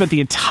 I spent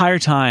the entire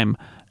time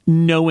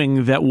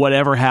knowing that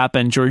whatever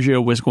happened, Giorgio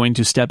was going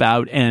to step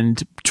out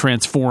and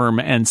transform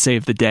and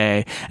save the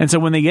day. And so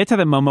when they get to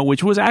the moment,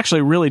 which was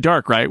actually really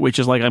dark, right? Which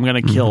is like, I'm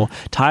going to kill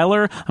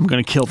Tyler. I'm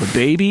going to kill the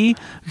baby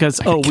because,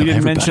 we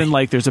didn't mention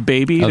like there's a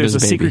baby. There's a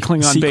secret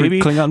Klingon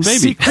baby. Klingon baby.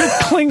 Secret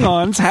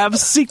Klingons have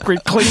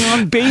secret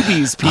Klingon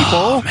babies, people.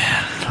 Oh,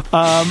 man.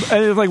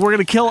 And it's like, I'm going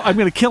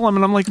to kill him.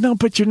 And I'm like, no,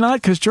 but you're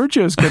not, because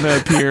Giorgio's going to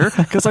appear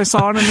because I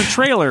saw it in the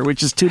trailer,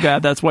 which is too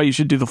bad. That's why you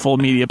should do the full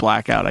media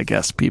blackout, I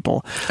guess,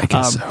 people. I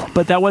guess so.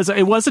 But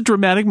it was a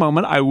dramatic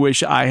moment. I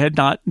wish I had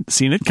not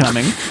seen it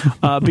coming,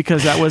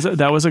 because that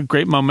was a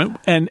great moment.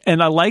 And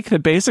I like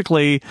that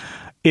basically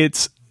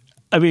it's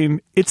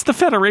the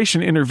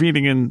Federation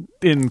intervening in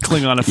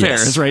Klingon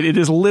affairs, Yes. right? It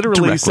is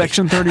literally Directly.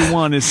 Section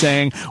 31 is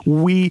saying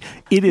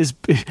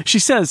she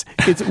says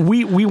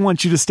we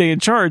want you to stay in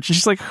charge. And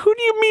she's like, who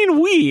do you mean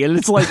we? And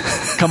it's like,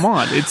 come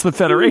on, it's the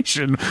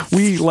Federation.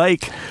 We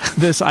like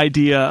this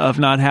idea of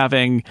not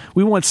having,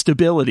 we want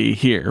stability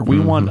here. We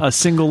want a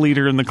single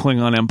leader in the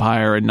Klingon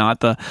Empire and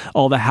not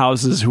all the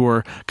houses who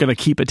are going to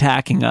keep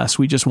attacking us.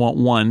 We just want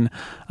one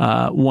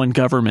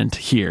government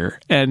here.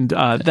 And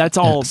that's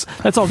all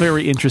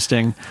very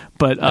interesting.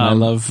 But And I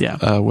love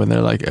when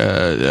they're like,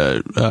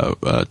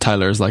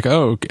 Tyler's like,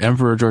 oh,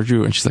 Emperor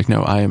Georgiou. And she's like,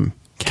 no, I am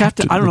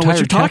Captain. I don't know what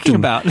you're talking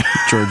about.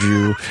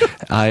 Georgiou.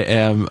 I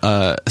am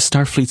a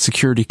Starfleet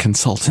security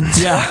consultant.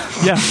 Yeah,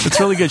 it's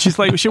really good. She's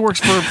like, she works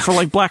for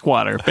like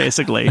Blackwater,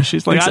 basically.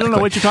 She's like, Exactly. I don't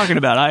know what you're talking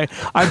about.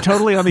 I'm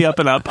totally on the up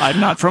and up.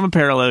 I'm not from a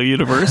parallel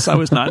universe. I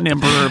was not an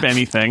emperor of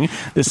anything.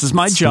 This is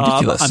my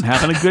job. Ridiculous. I'm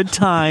having a good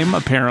time,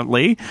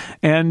 apparently.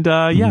 And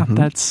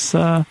that's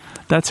her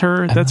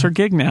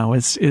gig now.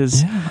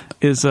 Is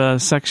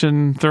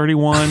Section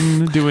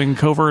 31 doing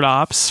covert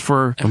ops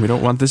for? And we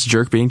don't want this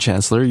jerk being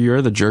Chancellor.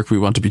 You're the jerk we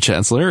want to be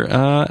Chancellor.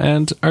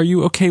 And are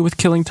you okay with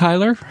killing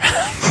Tyler?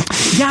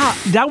 Yeah,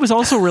 that was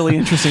also really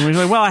interesting. We're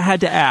like, well, I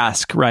had to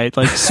ask, right?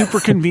 Like,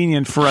 super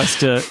convenient for us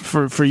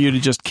for you to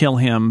just kill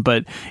him.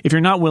 But if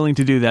you're not willing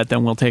to do that,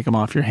 then we'll take him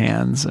off your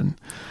hands. And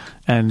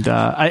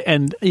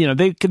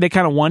they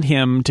kind of want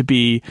him to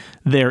be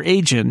their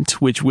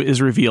agent, which is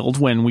revealed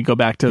when we go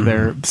back to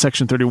their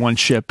Section 31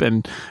 ship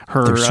and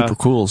They're super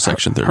cool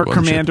Section 31 her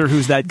commander,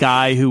 who's that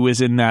guy who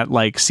was in that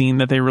like scene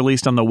that they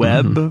released on the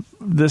web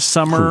this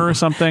summer or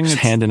something. Just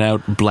handing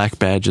out black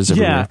badges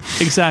everywhere.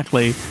 Yeah,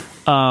 exactly.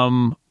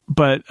 I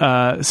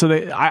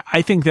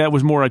think that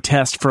was more a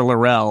test for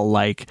L'Rell,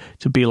 like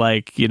to be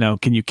like,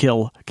 can you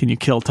kill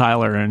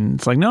Tyler? And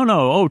it's like,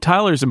 no. Oh,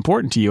 Tyler's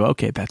important to you.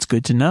 Okay, that's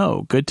good to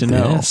know. Good to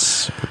know.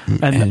 Yes.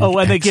 And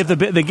they give the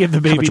baby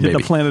to baby?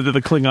 the planet of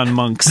the Klingon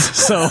monks.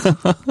 So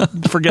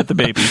forget the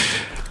baby.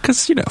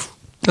 Because,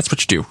 that's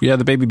what you do. Yeah,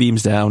 the baby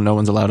beams down. No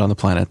one's allowed on the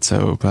planet.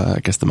 So I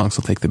guess the monks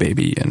will take the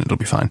baby and it'll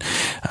be fine.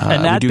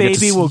 And that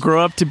baby will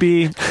grow up to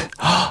be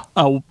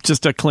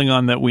just a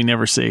Klingon that we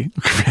never see.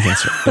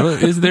 That's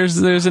right.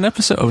 There's an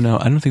episode. Oh, no,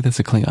 I don't think that's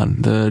a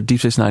Klingon. The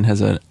Deep Space Nine has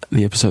the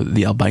episode,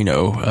 The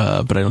Albino,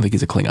 but I don't think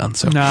he's a Klingon.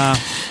 So Nah,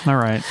 all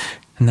right.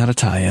 Not a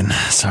tie-in.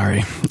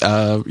 Sorry.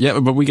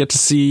 But we get to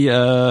see,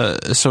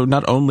 so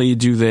not only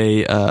do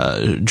they,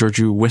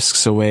 Georgiou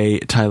whisks away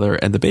Tyler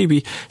and the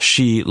baby,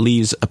 she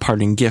leaves a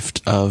parting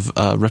gift of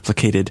a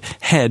replicated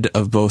head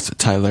of both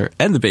Tyler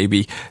and the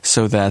baby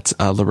so that,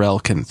 L'Rell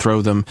can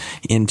throw them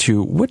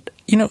into what,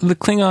 the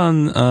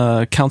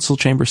Klingon, council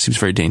chamber seems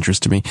very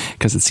dangerous to me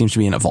because it seems to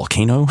be in a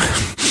volcano.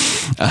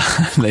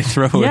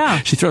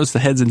 She throws the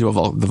heads into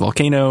the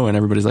volcano and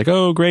everybody's like,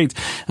 oh, great.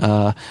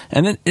 And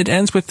then it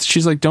ends with,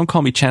 she's like, don't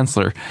call me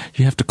Chancellor.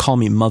 You have to call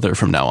me Mother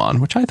from now on,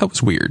 which I thought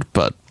was weird,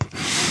 but.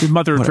 The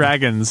Mother of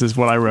Dragons is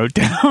what I wrote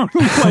down.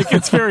 Like,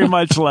 it's very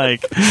much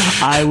like,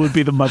 I would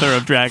be the Mother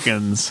of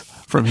Dragons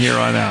from here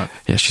on out.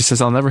 Yeah, she says,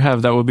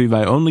 that will be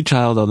my only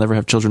child. I'll never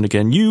have children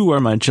again. You are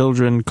my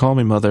children. Call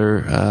me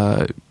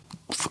Mother.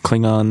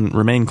 Klingon,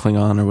 remain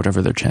Klingon, or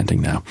whatever they're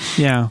chanting now.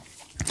 Yeah.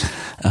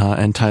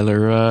 And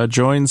Tyler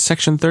joins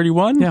Section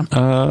 31. Yeah.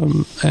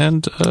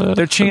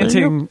 They're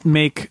chanting,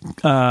 make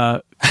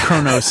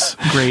Kronos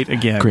great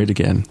again. Great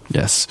again,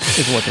 yes.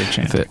 Is what they're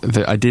chanting.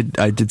 I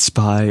did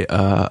spy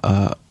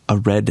a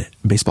red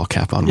baseball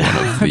cap on one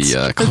of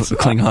the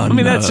Klingon. I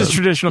mean, that's just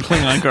traditional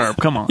Klingon garb.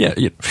 Come on. Yeah.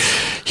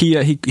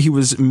 He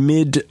was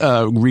mid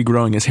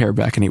regrowing his hair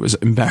back, and he was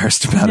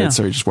embarrassed about it,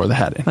 so he just wore the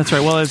hat in. That's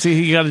right. Well,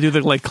 he got to do the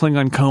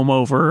Klingon comb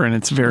over, and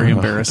it's very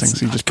embarrassing.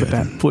 So you just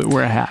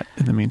wear a hat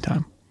in the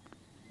meantime.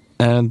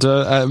 And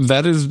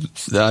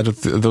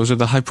those are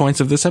the high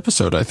points of this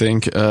episode, I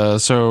think.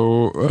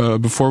 So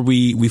before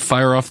we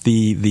fire off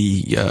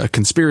the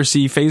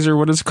conspiracy phaser,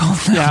 what is it called?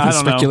 Yeah, the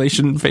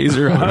speculation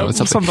phaser. I don't know.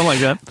 It's something like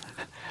that.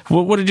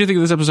 What did you think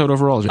of this episode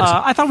overall, Jason?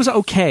 I thought it was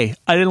okay.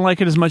 I didn't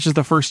like it as much as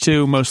the first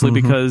two, mostly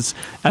because,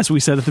 as we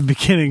said at the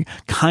beginning,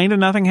 kind of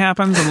nothing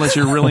happens unless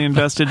you're really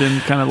invested in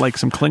kind of like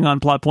some Klingon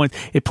plot points.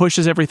 It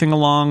pushes everything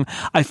along.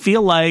 I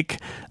feel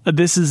like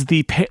this is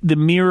the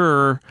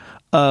mirror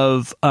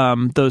of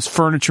those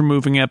furniture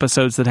moving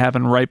episodes that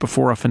happen right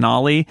before a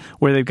finale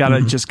where they've got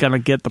to just kind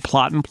of get the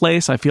plot in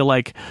place. I feel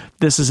like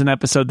this is an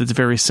episode that's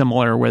very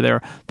similar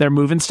where they're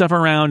moving stuff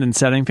around and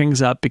setting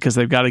things up because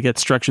they've got to get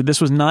structured.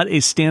 This was not a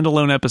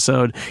standalone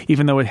episode,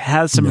 even though it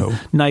has some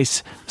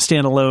nice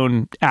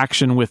standalone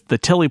action with the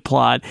Tilly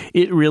plot.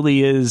 It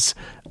really is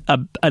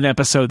an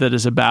episode that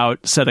is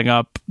about setting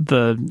up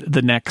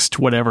the next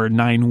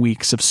 9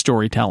 weeks of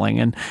storytelling,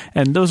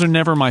 and those are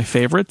never my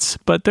favorites.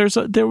 But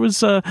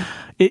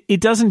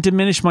it doesn't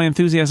diminish my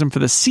enthusiasm for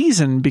the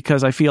season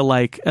because I feel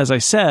like, as I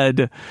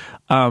said,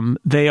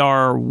 they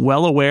are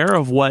well aware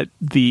of what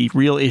the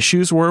real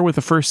issues were with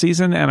the first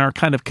season and are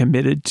kind of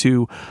committed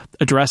to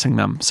addressing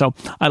them. So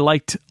I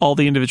liked all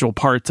the individual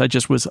parts. I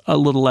just was a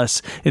little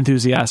less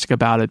enthusiastic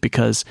about it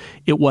because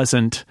it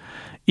wasn't.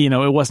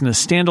 It wasn't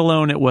as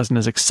standalone. It wasn't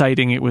as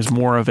exciting. It was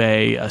more of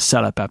a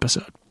setup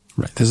episode.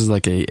 Right. This is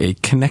like a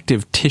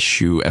connective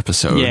tissue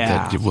episode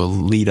that will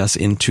lead us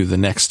into the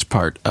next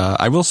part.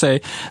 I will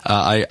say,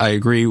 I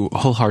agree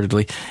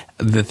wholeheartedly.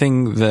 The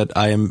thing that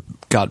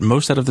got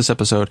most out of this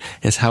episode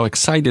is how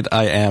excited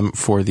I am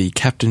for the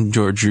Captain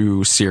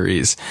Georgiou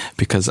series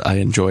because I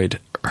enjoyed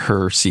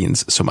her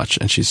scenes so much,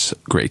 and she's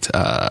great.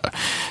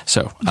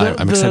 So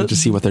I'm excited to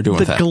see what they're doing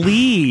with that. The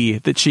glee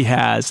that she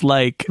has,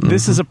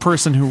 this is a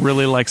person who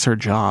really likes her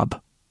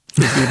job.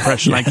 Is the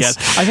impression I get.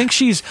 I think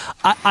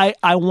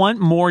I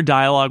want more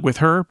dialogue with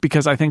her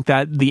because I think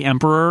that the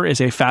Emperor is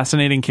a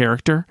fascinating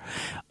character.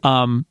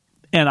 And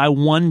I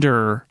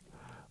wonder,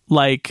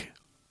 why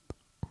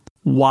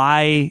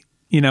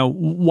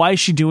is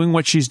she doing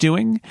what she's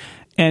doing?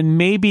 And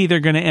maybe they're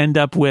going to end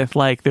up with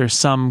there's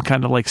some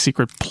kind of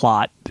secret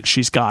plot that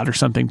she's got or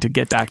something to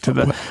get back to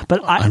the. But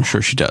I'm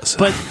sure she does.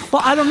 But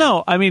I don't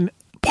know. I mean,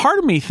 part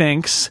of me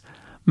thinks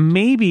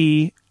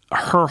maybe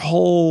her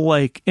whole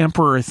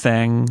Emperor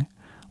thing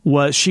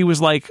was she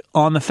was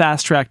on the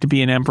fast track to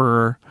be an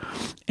emperor,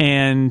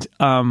 and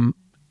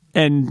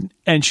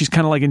she's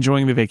kind of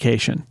enjoying the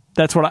vacation.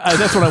 That's what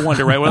I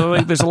wonder, right?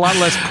 Well, there's a lot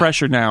less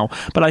pressure now,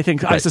 but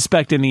I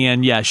suspect in the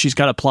end, she's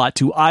got a plot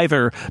to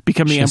either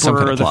become the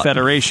Emperor of the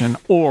Federation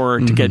or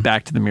to get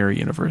back to the Mirror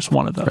Universe.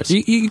 One of those.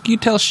 Right. You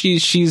tell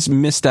she's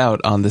missed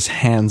out on this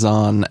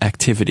hands-on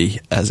activity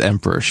as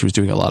Emperor. She was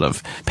doing a lot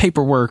of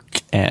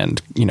paperwork,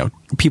 and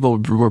people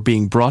were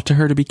being brought to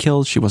her to be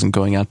killed. She wasn't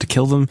going out to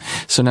kill them,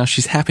 so now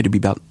she's happy to be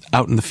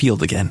out in the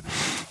field again,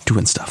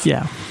 doing stuff.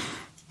 Yeah.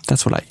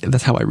 That's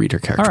how I read her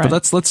character. Right.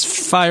 But let's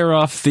fire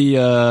off the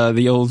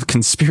old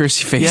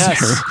conspiracy phaser.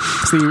 Yes.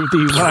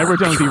 What I wrote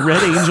down was the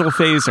Red Angel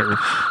phaser.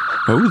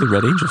 Oh, the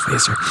Red Angel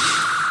phaser.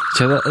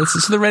 So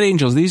the Red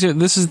Angels,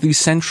 this is the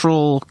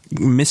central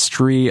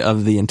mystery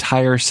of the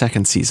entire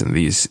second season.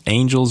 These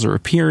angels are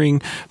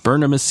appearing.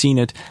 Burnham has seen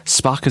it.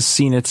 Spock has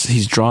seen it.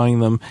 He's drawing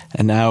them.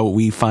 And now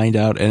we find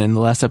out, and in the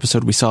last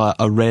episode, we saw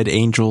a red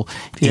angel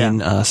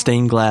in a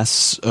stained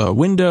glass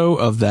window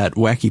of that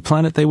wacky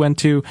planet they went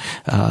to.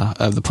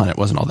 The planet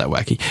wasn't all that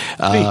wacky.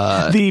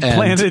 The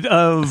planet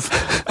of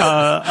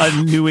a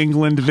New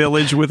England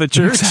village with a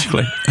church.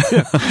 Exactly.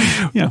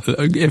 Yeah.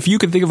 If you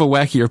could think of a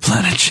wackier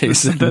planet,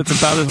 Jason. That's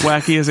about as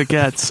wacky as it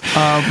gets.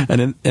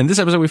 And in this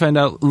episode, we find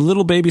out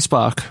little baby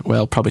Spock,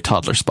 well, probably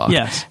toddler Spock,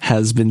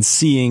 has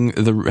seen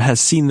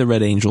the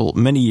Red Angel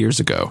many years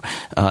ago,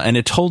 and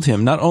it told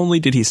him not only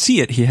did he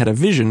see it, he had a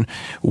vision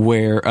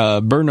where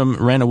Burnham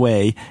ran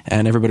away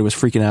and everybody was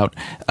freaking out,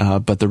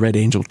 but the Red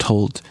Angel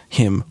told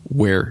him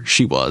where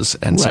she was,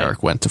 and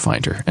Sarek went to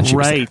find her, and she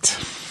was there.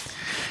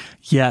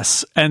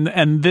 Yes,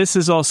 and this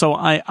is also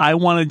I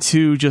wanted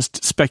to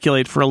just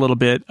speculate for a little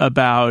bit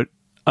about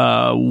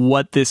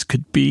what this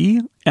could be,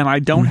 and I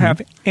don't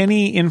have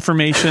any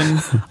information.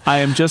 I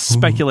am just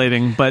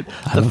speculating, but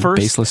the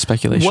first baseless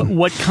speculation.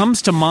 What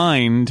comes to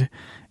mind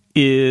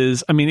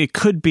is, it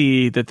could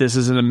be that this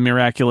is a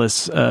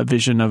miraculous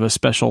vision of a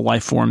special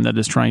life form that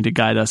is trying to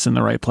guide us in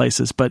the right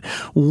places. But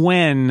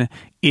when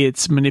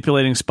it's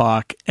manipulating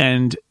Spock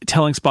and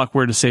telling Spock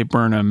where to save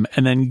Burnham,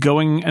 and then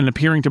going and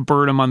appearing to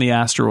Burnham on the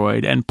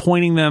asteroid and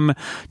pointing them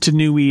to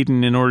New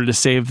Eden in order to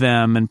save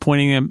them, and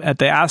pointing them at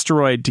the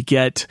asteroid to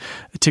get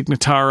Tig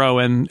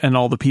Notaro and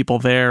all the people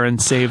there and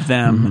save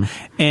them,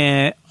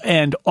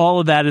 and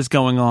all of that is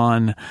going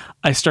on,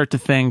 I start to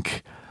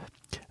think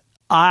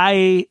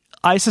I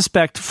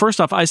suspect, first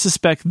off,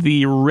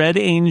 the Red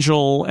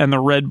Angel and the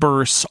Red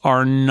Burst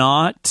are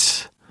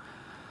not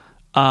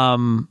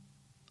the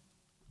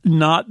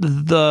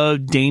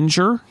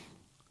danger,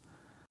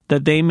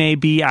 that they may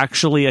be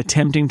actually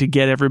attempting to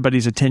get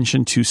everybody's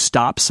attention to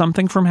stop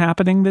something from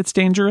happening that's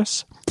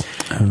dangerous.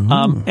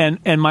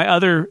 And my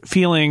other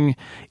feeling,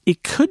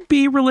 it could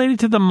be related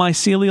to the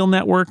mycelial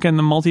network and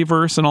the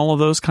multiverse and all of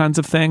those kinds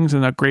of things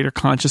and a greater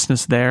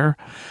consciousness there.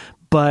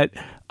 But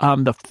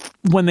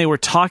when they were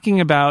talking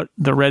about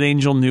the Red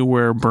Angel knew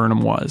where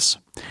Burnham was,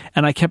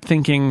 and I kept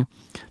thinking,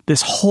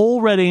 this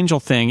whole Red Angel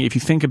thing, if you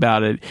think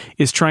about it,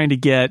 is trying to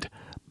get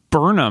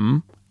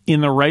Burnham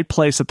in the right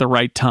place at the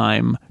right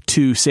time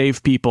to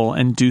save people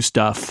and do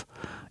stuff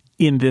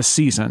in this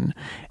season.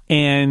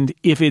 And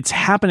if it's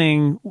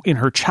happening in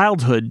her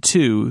childhood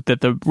too,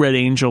 that the Red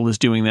Angel is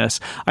doing this,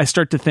 I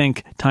start to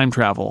think time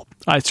travel.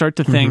 I start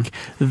to think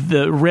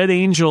the Red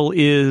Angel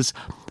is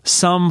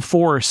some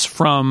force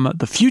from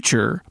the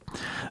future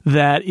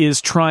that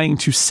is trying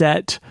to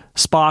set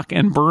Spock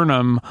and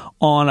Burnham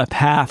on a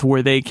path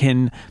where they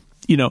can,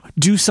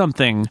 do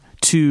something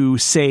to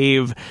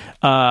save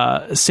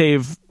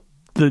the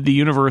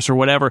universe or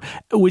whatever.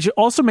 Which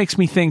also makes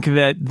me think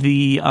that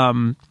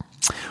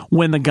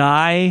when the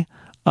guy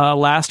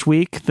last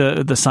week,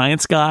 the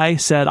science guy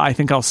said, "I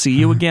think I'll see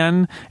you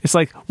again," it's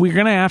like we're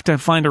going to have to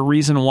find a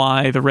reason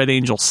why the Red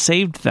Angel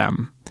saved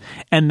them.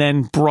 And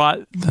then brought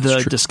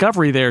the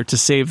Discovery there to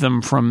save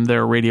them from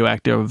their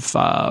radioactive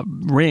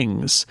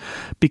rings,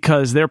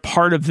 because they're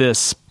part of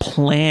this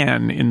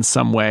plan in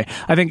some way.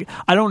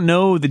 I don't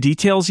know the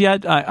details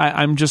yet.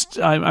 I'm just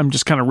kind of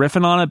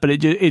riffing on it, but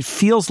it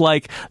feels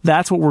like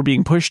that's what we're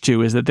being pushed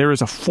to, is that there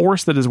is a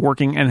force that is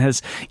working and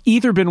has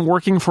either been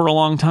working for a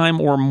long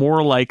time or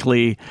more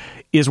likely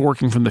is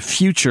working from the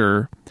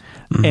future.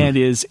 And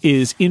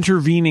is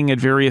intervening at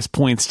various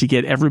points to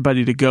get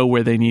everybody to go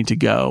where they need to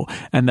go,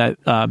 and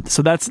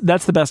so that's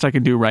the best I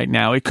can do right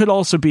now. It could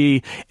also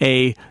be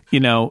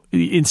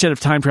instead of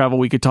time travel,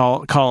 we could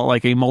call it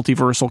like a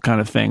multiversal kind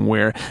of thing,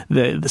 where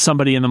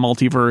somebody in the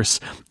multiverse,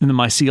 in the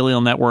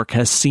mycelial network,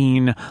 has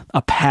seen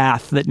a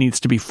path that needs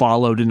to be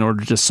followed in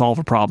order to solve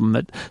a problem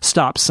that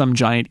stops some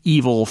giant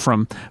evil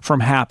from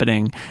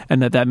happening,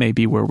 and that may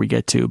be where we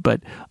get to.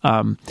 But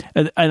and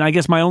I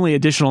guess my only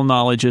additional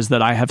knowledge is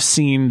that I have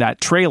seen that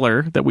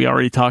trailer that we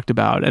already talked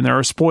about, and there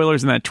are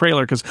spoilers in that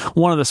trailer, because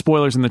one of the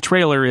spoilers in the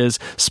trailer is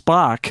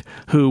Spock,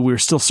 who we're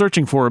still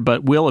searching for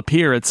but will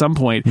appear at some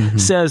point,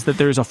 says that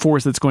there's a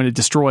force that's going to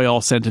destroy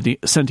all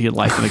sentient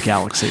life in the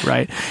galaxy,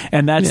 right?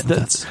 And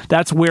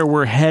that's where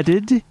we're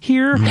headed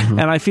here. And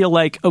I feel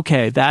like,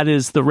 okay, that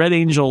is, the Red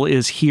Angel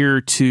is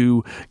here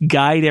to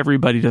guide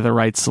everybody to the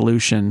right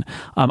solution.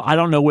 I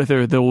don't know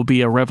whether there will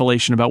be a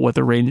revelation about what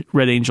the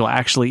Red Angel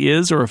actually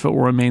is, or if it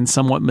will remain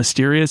somewhat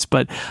mysterious.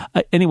 But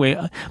anyway,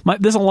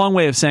 this is a long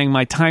way of saying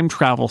my time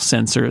travel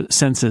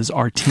senses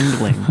are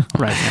tingling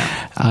right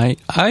now. I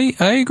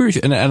agree,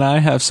 and I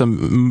have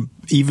some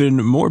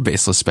even more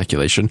baseless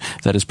speculation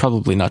that is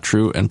probably not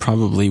true, and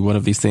probably one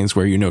of these things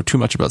where you know too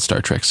much about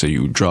Star Trek, so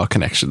you draw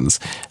connections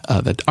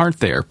that aren't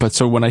there. But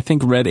so when I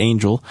think Red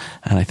Angel,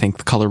 and I think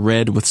the color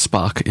red with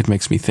Spock, it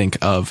makes me think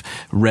of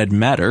red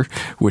matter,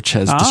 which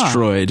has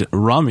destroyed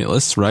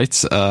Romulus,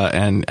 right?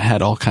 And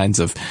had all kinds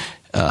of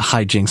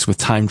hijinks with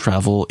time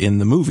travel in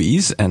the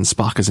movies, and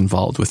Spock is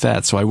involved with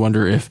that. So I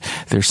wonder if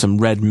there's some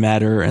red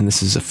matter, and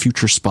this is a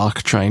future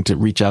Spock trying to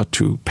reach out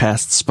to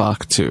past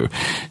Spock to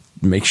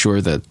make sure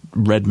that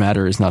red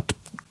matter is not,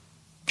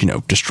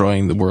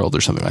 destroying the world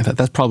or something like that.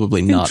 That's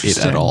probably not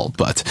it at all,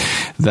 but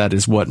that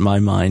is what my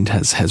mind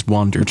has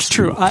wandered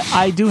through. True.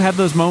 I do have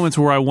those moments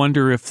where I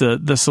wonder if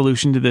the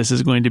solution to this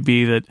is going to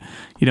be that,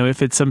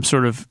 if it's some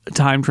sort of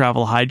time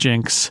travel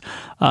hijinks.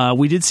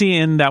 We did see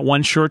in that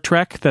one short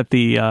trek that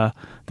the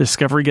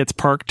Discovery gets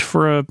parked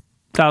for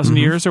 1,000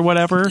 years or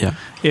whatever,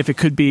 if it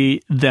could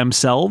be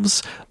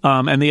themselves.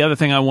 And the other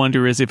thing I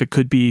wonder is if it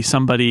could be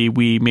somebody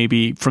we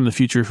maybe from the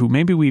future who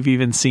maybe we've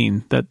even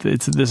seen, that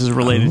this is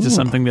related to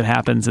something that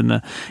happens in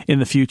the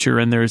future,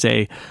 and there's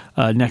a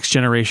Next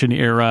Generation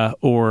era,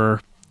 or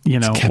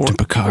it's Captain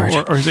Picard.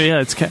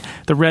 It's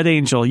the Red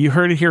Angel. You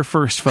heard it here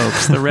first,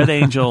 folks. The Red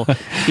Angel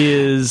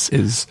is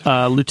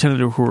Lieutenant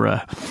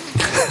Uhura.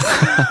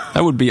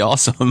 That would be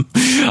awesome.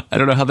 I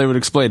don't know how they would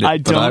explain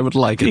it, but I would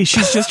like it.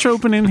 She's just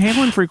opening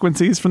Hamlin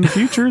frequencies from the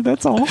future.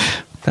 That's all.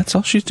 That's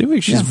all she's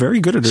doing. She's very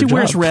good at her job. She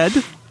wears red.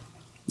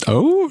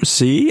 Oh,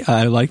 see,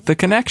 I like the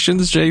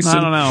connections, Jason.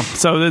 I don't know.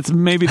 So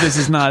maybe this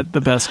is not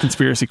the best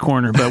conspiracy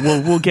corner, but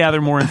we'll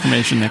gather more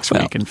information next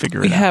week and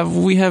figure it out.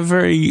 We have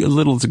very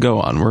little to go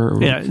on.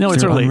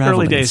 It's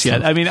early days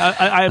yet. I mean,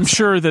 I'm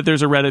sure that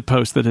there's a Reddit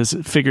post that has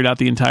figured out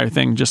the entire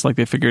thing, just like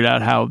they figured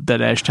out how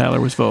that Ash Tyler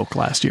was Vogue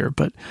last year.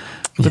 But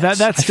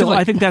that's still,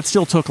 I think that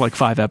still took like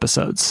 5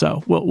 episodes.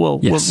 So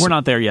we're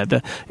not there yet.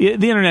 The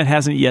internet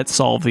hasn't yet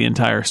solved the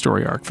entire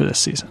story arc for this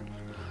season.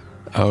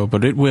 Oh,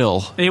 but it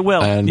will. It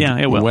will. And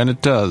it will. When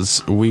it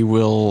does, we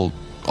will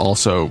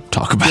also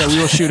talk about it. Yeah, we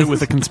will shoot it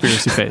with a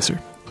conspiracy facer.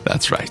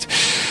 That's right.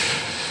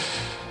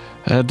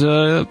 And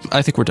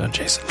I think we're done,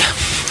 Jason.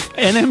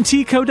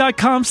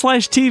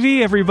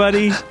 nmtco.com/TV,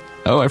 everybody.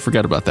 Oh, I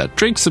forgot about that.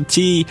 Drink some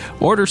tea,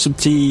 order some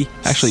tea.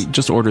 Actually,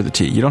 just order the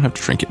tea. You don't have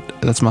to drink it.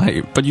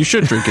 But you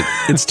should drink it.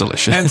 It's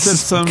delicious. And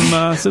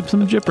sip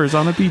some jippers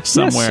on a beach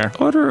somewhere. Yes,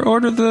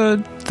 order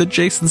the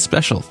Jason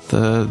special,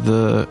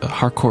 the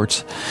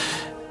Harcourt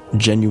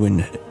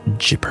Genuine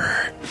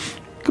Jipper.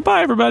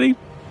 Goodbye, everybody.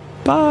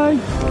 Bye.